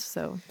 And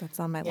so that's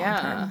on my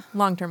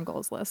long-term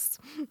goals list.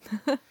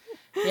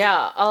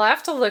 Yeah, I'll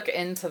have to look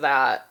into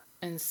that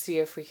and see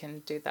if we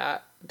can do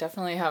that.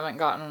 Definitely haven't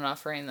gotten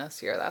enough rain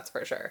this year, that's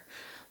for sure.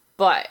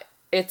 But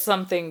it's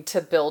something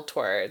to build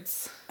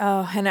towards.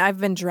 Oh, and I've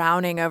been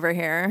drowning over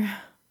here.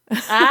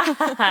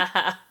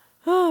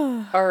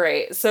 All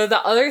right. So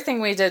the other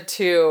thing we did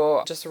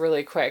too, just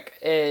really quick,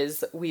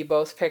 is we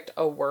both picked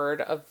a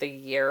word of the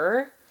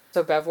year.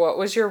 So Bev, what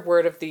was your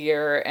word of the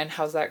year and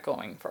how's that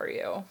going for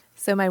you?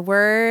 So my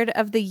word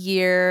of the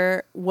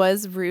year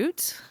was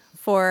root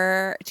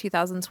for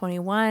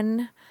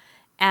 2021.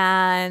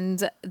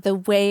 And the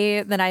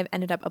way that I've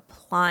ended up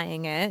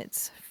applying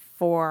it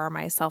for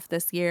myself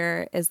this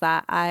year is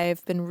that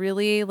I've been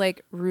really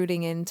like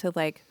rooting into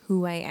like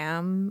who I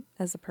am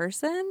as a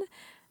person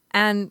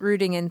and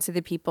rooting into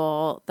the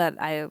people that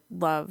I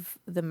love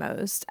the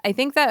most. I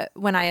think that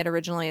when I had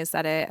originally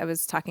said it, I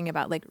was talking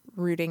about like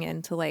rooting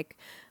into like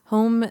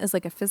home is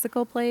like a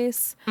physical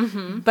place,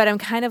 but I'm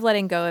kind of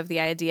letting go of the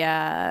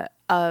idea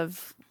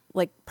of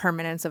like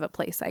permanence of a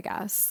place, I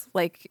guess.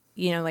 Like,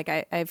 like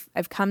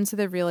I've come to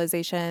the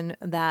realization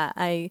that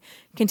I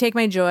can take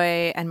my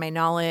joy and my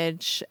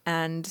knowledge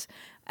and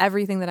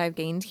everything that I've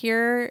gained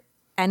here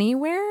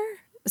anywhere.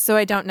 So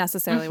I don't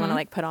necessarily want to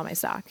like put all my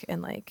stock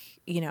in like,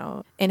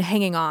 in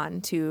hanging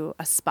on to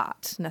a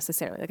spot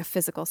necessarily, like a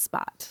physical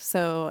spot.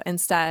 So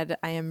instead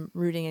I am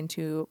rooting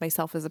into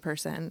myself as a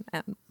person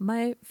and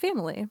my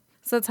family.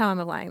 So that's how I'm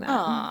applying that.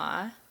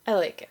 Aw, I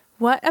like it.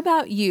 What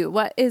about you?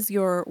 What is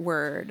your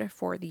word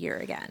for the year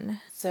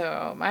again?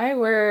 So my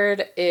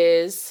word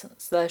was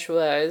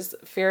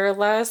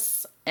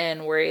fearless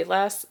and worry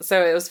less.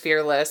 So it was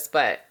fearless,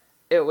 but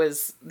it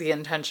was the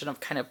intention of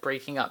kind of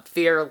breaking up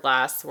fear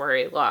less,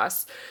 worry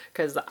less.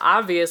 Because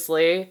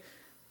obviously,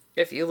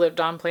 if you lived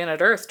on planet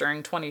Earth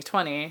during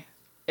 2020,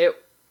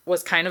 it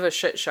was kind of a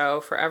shit show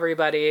for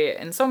everybody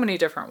in so many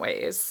different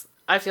ways.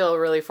 I feel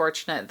really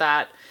fortunate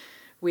that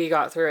we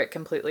got through it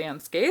completely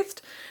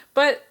unscathed.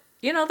 But,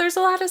 there's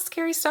a lot of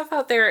scary stuff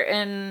out there,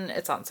 and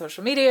it's on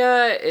social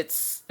media,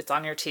 it's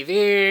on your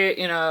TV,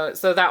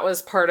 so that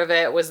was part of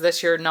it, was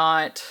this year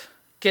not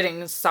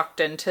getting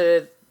sucked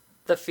into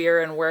the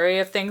fear and worry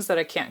of things that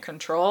I can't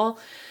control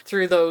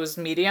through those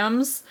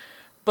mediums,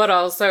 but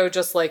also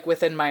just like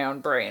within my own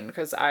brain,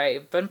 because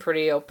I've been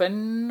pretty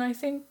open, I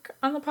think,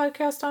 on the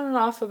podcast on and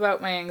off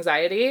about my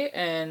anxiety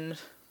and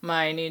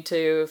my need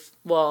to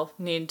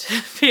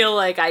feel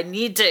like I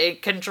need to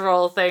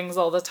control things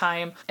all the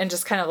time, and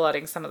just kind of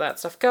letting some of that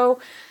stuff go.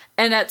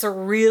 And it's a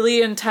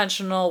really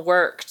intentional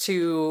work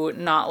to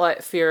not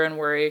let fear and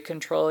worry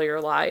control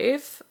your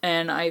life.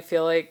 And I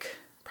feel like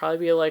probably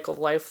be like a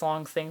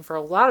lifelong thing for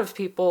a lot of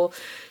people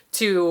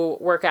to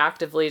work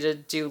actively to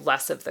do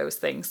less of those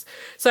things.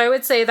 So I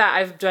would say that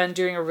I've been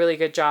doing a really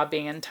good job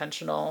being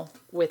intentional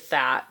with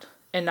that.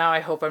 And now I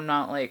hope I'm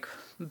not like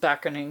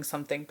beckoning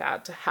something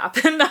bad to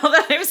happen now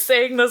that I'm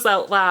saying this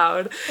out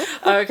loud.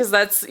 Because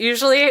that's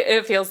usually,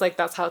 it feels like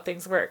that's how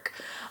things work.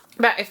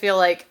 But I feel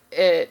like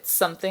it's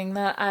something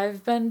that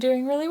I've been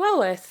doing really well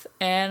with,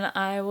 and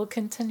I will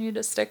continue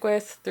to stick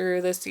with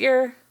through this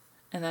year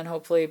and then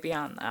hopefully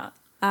beyond that.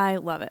 I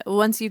love it.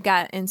 Once you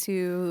get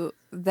into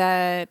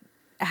the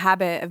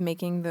habit of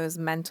making those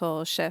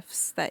mental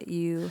shifts that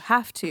you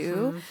have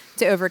to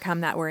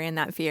overcome that worry and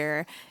that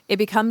fear, it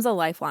becomes a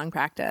lifelong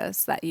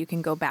practice that you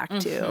can go back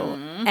to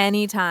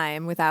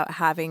anytime without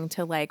having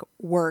to like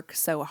work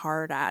so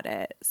hard at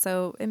it.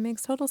 So it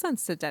makes total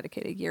sense to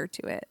dedicate a year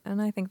to it.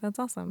 And I think that's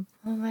awesome.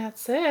 Well,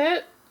 that's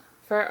it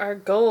for our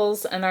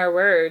goals and our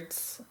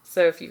words.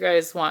 So if you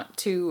guys want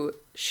to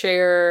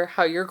share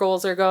how your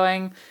goals are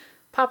going,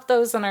 pop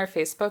those in our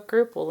Facebook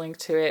group. We'll link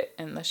to it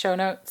in the show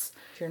notes.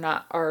 If you're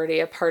not already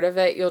a part of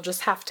it, you'll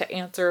just have to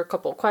answer a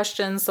couple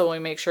questions so we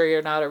make sure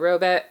you're not a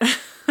robot.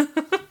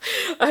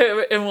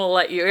 And we'll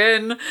let you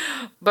in.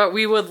 But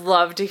we would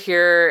love to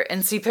hear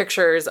and see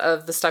pictures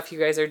of the stuff you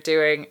guys are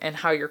doing and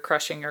how you're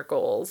crushing your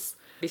goals,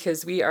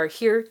 because we are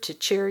here to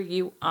cheer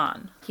you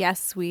on.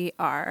 Yes, we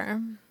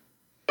are.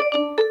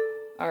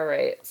 All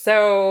right.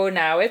 So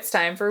now it's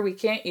time for We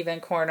Can't Even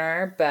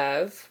Corner.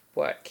 Bev,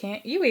 what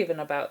can't you even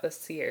about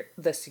this year?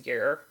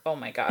 Oh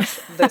my gosh.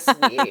 This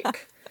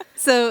week.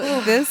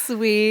 So this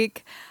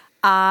week,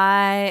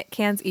 I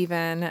can't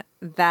even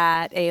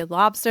that a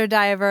lobster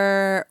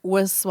diver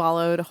was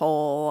swallowed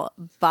whole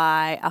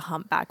by a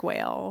humpback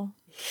whale.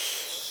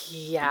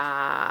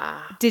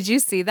 Yeah. Did you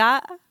see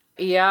that?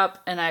 Yep.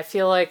 And I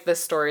feel like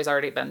this story's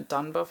already been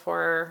done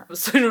before.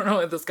 So I don't know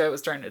what this guy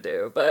was trying to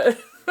do, but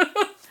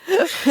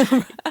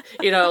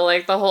you know,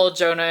 like the whole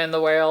Jonah and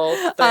the whale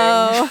thing.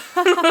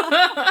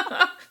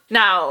 Oh.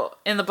 Now,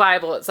 in the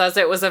Bible, it says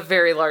it was a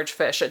very large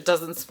fish. It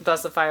doesn't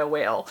specify a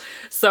whale.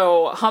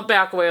 So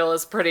humpback whale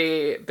is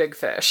pretty big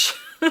fish.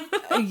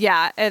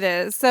 Yeah, it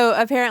is. So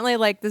apparently,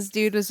 like, this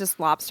dude was just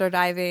lobster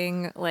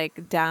diving,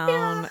 like,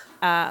 down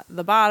at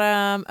the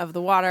bottom of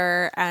the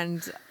water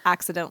and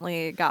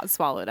accidentally got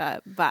swallowed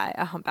up by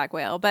a humpback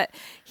whale. But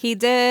he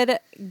did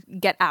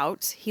get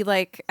out. He,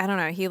 like, I don't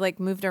know, he, like,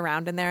 moved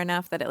around in there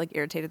enough that it, like,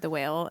 irritated the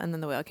whale. And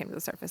then the whale came to the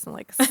surface and,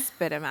 like,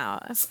 spit him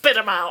out. Spit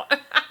him out.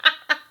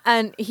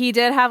 And he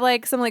did have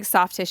like some like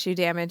soft tissue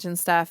damage and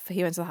stuff.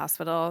 He went to the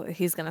hospital.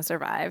 He's going to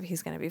survive.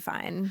 He's going to be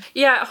fine.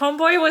 Yeah,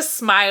 homeboy was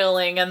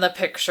smiling in the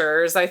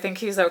pictures. I think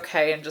he's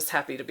okay and just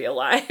happy to be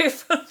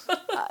alive.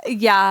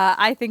 Yeah,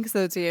 I think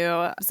so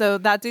too. So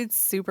that dude's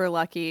super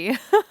lucky.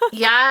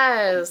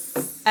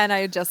 Yes. And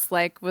I just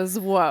like was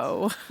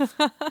whoa.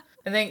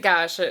 And thank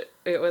gosh it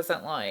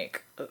wasn't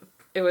like,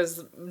 it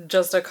was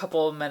just a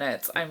couple of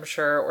minutes, I'm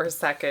sure, or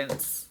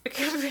seconds. It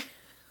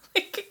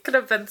could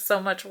have been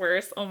so much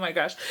worse. Oh my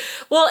gosh.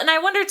 Well, and I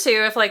wonder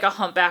too if like a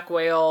humpback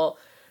whale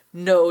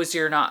knows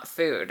you're not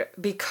food,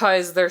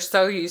 because they're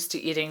so used to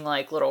eating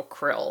like little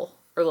krill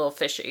or little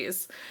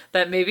fishies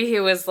that maybe he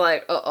was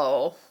like,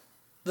 uh-oh,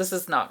 this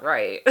is not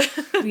right.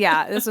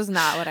 Yeah, this was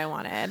not what I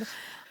wanted.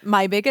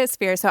 My biggest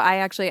fear, so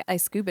I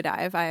scuba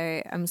dive.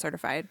 I am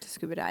certified to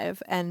scuba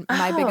dive. And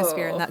my biggest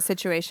fear in that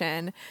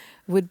situation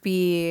would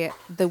be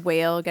the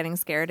whale getting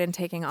scared and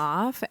taking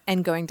off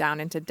and going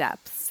down into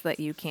depths that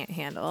you can't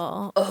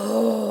handle.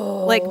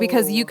 Oh. Like,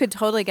 because you could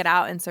totally get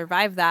out and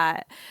survive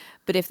that.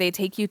 But if they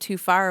take you too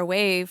far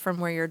away from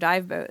where your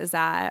dive boat is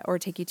at, or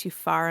take you too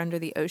far under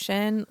the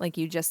ocean, like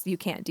you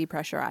can't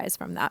depressurize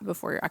from that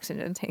before your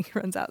oxygen tank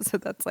runs out. So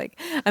that's like,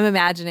 I'm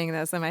imagining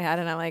this in my head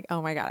and I'm like,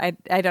 oh my God,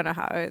 I don't know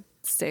how to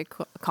stay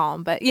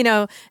calm. But, you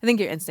know, I think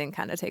your instinct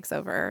kind of takes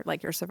over,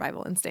 like your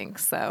survival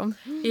instincts. So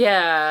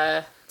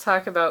Yeah.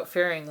 Talk about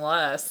fearing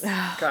less.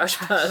 Gosh,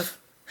 Bev.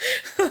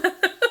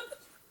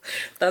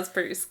 That's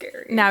pretty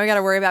scary. now we got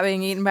to worry about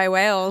being eaten by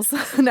whales.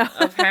 No.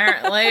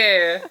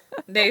 Apparently,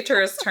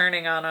 nature is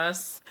turning on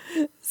us.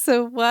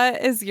 So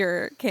what is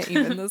your can't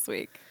even this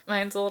week?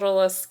 Mine's a little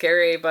less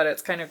scary, but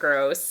it's kind of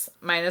gross.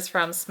 Mine is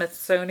from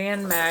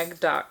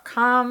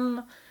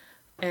SmithsonianMag.com.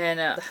 And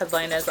the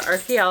headline is,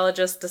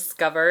 Archaeologists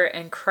Discover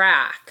and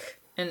Crack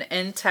an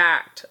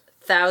Intact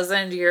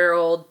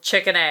 1,000-Year-Old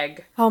Chicken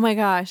Egg. Oh my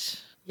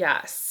gosh.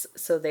 Yes.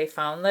 So they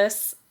found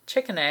this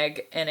chicken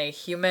egg in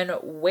human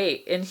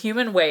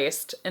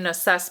waste in a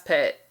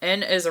cesspit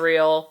in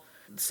Israel.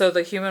 So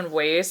the human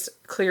waste,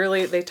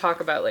 clearly they talk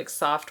about like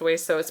soft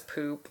waste, so it's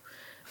poop.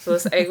 So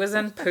this egg was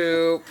in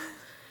poop.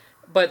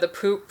 but the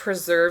poop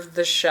preserved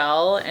the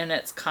shell and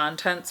its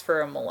contents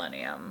for a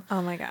millennium.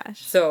 Oh my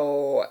gosh.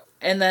 So,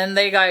 and then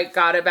they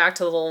got it back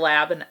to the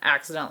lab and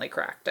accidentally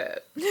cracked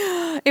it.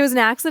 It was an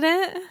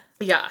accident?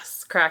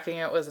 Yes, cracking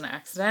it was an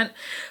accident.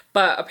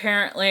 But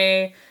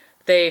apparently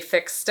they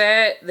fixed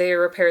it. They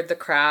repaired the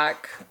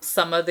crack.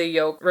 Some of the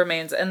yolk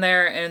remains in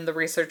there, and the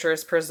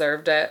researchers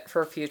preserved it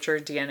for future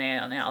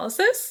DNA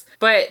analysis.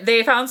 But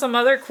they found some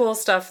other cool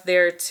stuff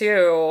there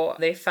too.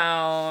 They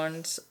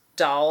found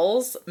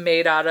dolls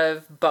made out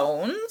of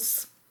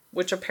bones,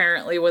 which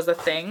apparently was a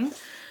thing.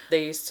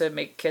 They used to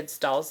make kids'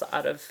 dolls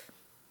out of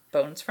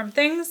bones from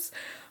things.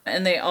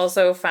 And they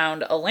also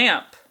found a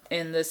lamp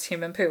in this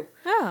human poo.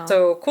 Oh.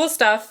 So cool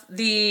stuff.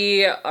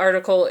 The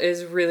article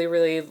is really,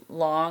 really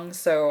long,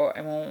 so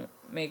I won't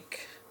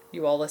make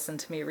you all listen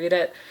to me read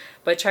it.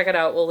 But check it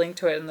out. We'll link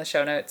to it in the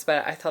show notes.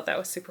 But I thought that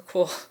was super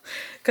cool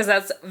because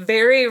that's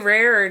very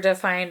rare to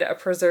find a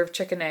preserved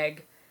chicken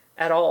egg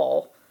at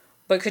all.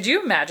 But could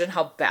you imagine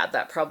how bad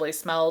that probably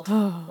smelled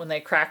when they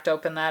cracked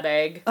open that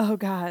egg? Oh,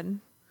 God.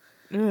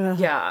 Ugh.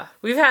 Yeah.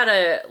 We've had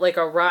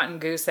a rotten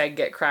goose egg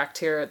get cracked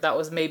here that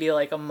was maybe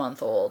like a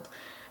month old.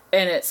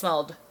 And it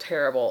smelled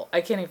terrible.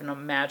 I can't even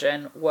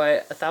imagine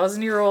what a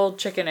 1,000-year-old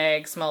chicken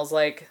egg smells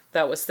like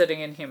that was sitting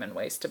in human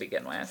waste to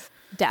begin with.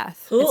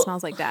 Death. Ugh. It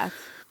smells like death.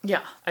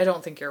 Yeah, I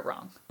don't think you're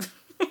wrong.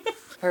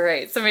 All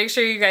right, so make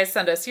sure you guys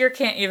send us your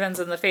can't evens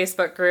in the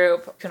Facebook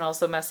group. You can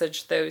also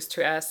message those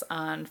to us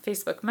on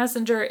Facebook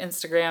Messenger,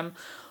 Instagram,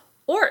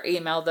 or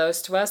email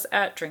those to us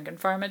at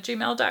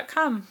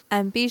drinkandfarm@gmail.com.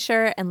 And be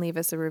sure and leave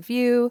us a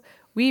review.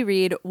 We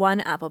read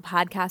one Apple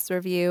Podcast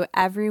review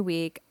every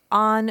week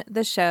on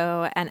the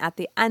show, and at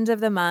the end of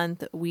the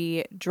month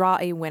we draw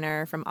a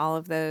winner from all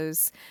of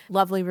those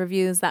lovely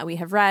reviews that we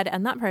have read,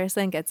 and that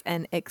person gets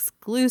an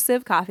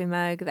exclusive coffee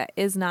mug that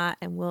is not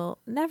and will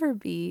never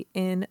be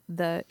in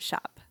the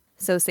shop.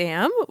 So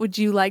Sam, would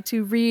you like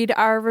to read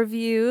our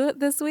review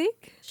this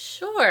week?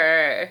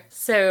 Sure.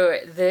 So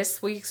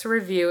this week's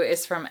review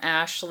is from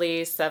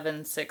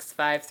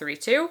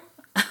Ashley76532.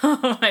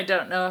 I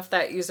don't know if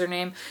that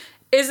username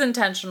is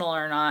intentional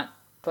or not,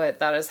 but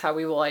that is how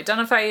we will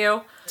identify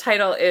you.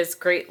 Title is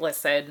Great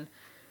Listen.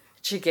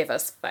 She gave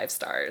us 5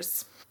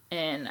 stars.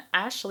 And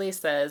Ashley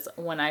says,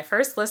 when I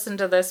first listened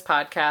to this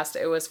podcast,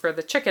 it was for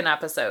the chicken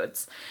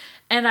episodes.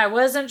 And I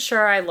wasn't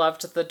sure I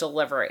loved the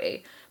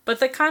delivery, but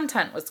the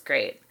content was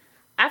great.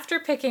 After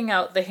picking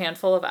out the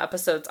handful of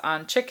episodes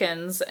on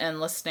chickens and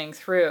listening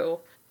through,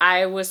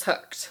 I was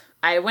hooked.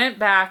 I went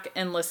back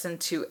and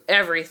listened to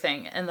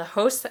everything, and the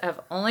hosts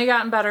have only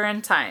gotten better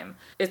in time.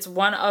 It's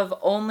one of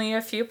only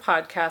a few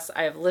podcasts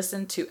I have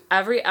listened to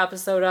every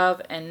episode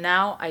of, and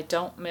now I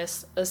don't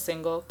miss a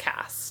single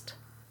cast.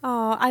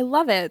 Oh, I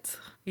love it.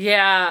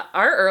 Yeah,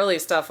 our early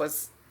stuff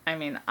was, I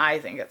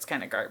think it's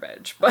kind of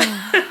garbage, but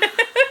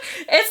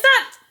it's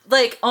not,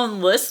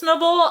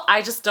 unlistenable.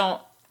 I just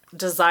don't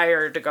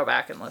desire to go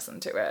back and listen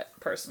to it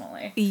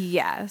personally.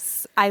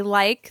 Yes. I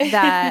like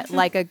that,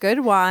 like a good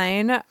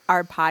wine,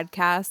 our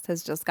podcast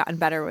has just gotten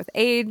better with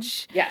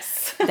age.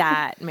 Yes.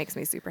 That makes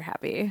me super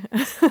happy.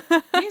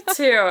 Me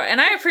too.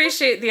 And I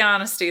appreciate the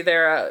honesty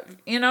there,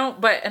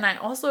 and I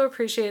also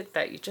appreciate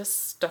that you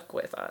just stuck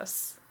with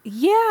us.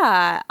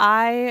 Yeah,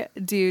 I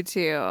do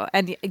too.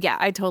 And yeah,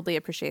 I totally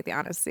appreciate the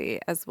honesty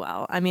as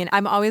well.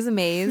 I'm always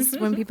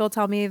amazed when people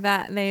tell me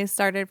that they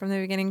started from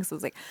the beginning. So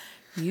it's like,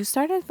 you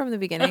started from the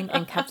beginning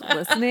and kept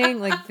listening?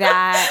 Like,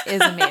 that is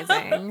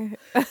amazing.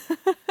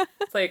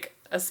 It's like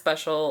a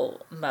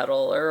special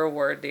medal or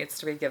award needs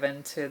to be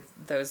given to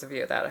those of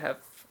you that have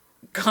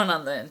gone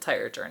on the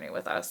entire journey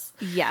with us.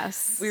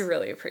 Yes. We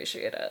really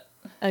appreciate it.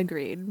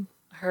 Agreed.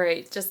 All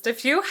right, just a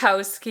few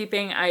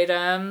housekeeping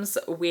items.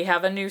 We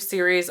have a new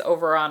series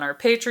over on our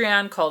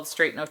Patreon called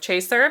Straight No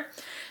Chaser.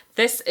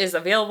 This is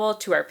available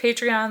to our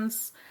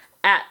Patreons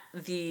at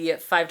the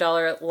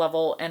 $5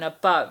 level and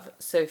above.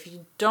 So if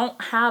you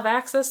don't have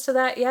access to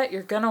that yet,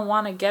 you're going to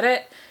want to get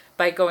it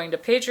by going to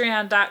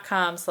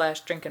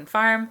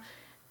patreon.com/drinkandfarm.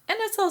 And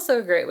it's also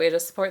a great way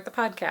to support the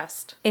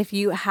podcast. If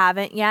you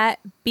haven't yet,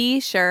 be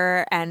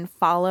sure and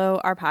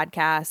follow our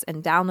podcast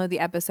and download the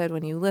episode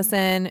when you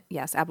listen.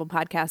 Yes, Apple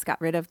Podcasts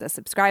got rid of the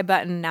subscribe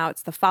button. Now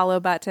it's the follow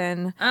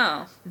button.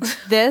 Oh.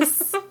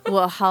 This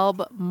will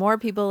help more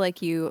people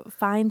like you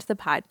find the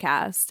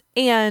podcast,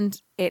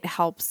 and it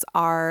helps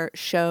our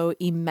show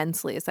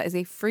immensely. So that is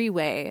a free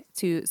way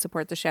to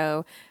support the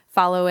show.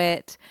 Follow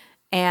it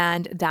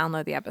and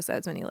download the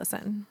episodes when you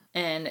listen.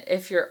 And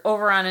if you're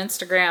over on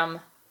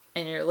Instagram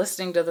and you're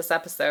listening to this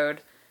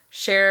episode,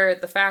 share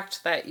the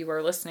fact that you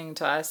are listening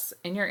to us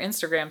in your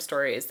Instagram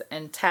stories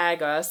and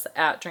tag us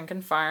at Drink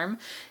and Farm.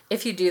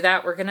 If you do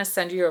that, we're going to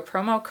send you a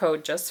promo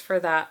code just for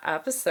that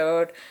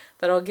episode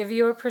that'll give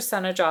you a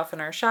percentage off in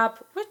our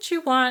shop, which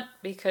you want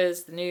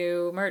because the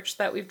new merch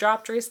that we've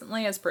dropped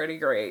recently is pretty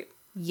great.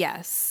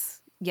 Yes.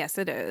 Yes,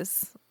 it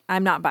is.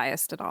 I'm not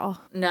biased at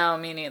all. No,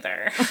 me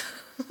neither.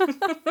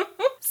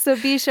 So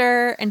be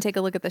sure and take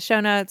a look at the show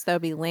notes. There'll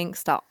be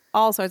links to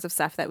all sorts of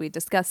stuff that we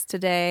discussed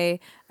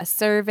today, a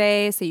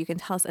survey so you can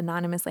tell us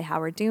anonymously how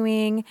we're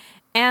doing,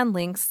 and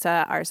links to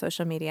our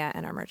social media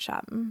and our merch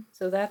shop.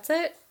 So that's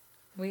it.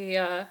 We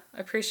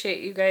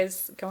appreciate you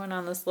guys going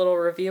on this little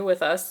review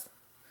with us.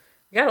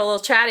 We got a little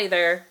chatty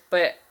there,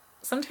 but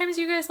sometimes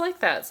you guys like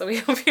that, so we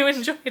hope you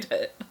enjoyed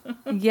it.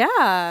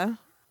 Yeah.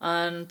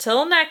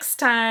 Until next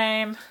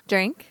time,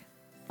 Drink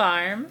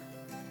farm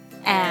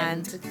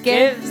and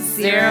give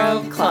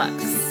zero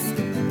clucks.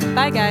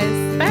 Bye,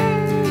 guys.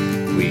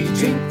 Bye. We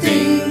drink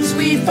things,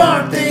 we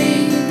farm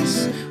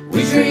things.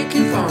 We drink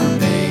and farm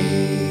things.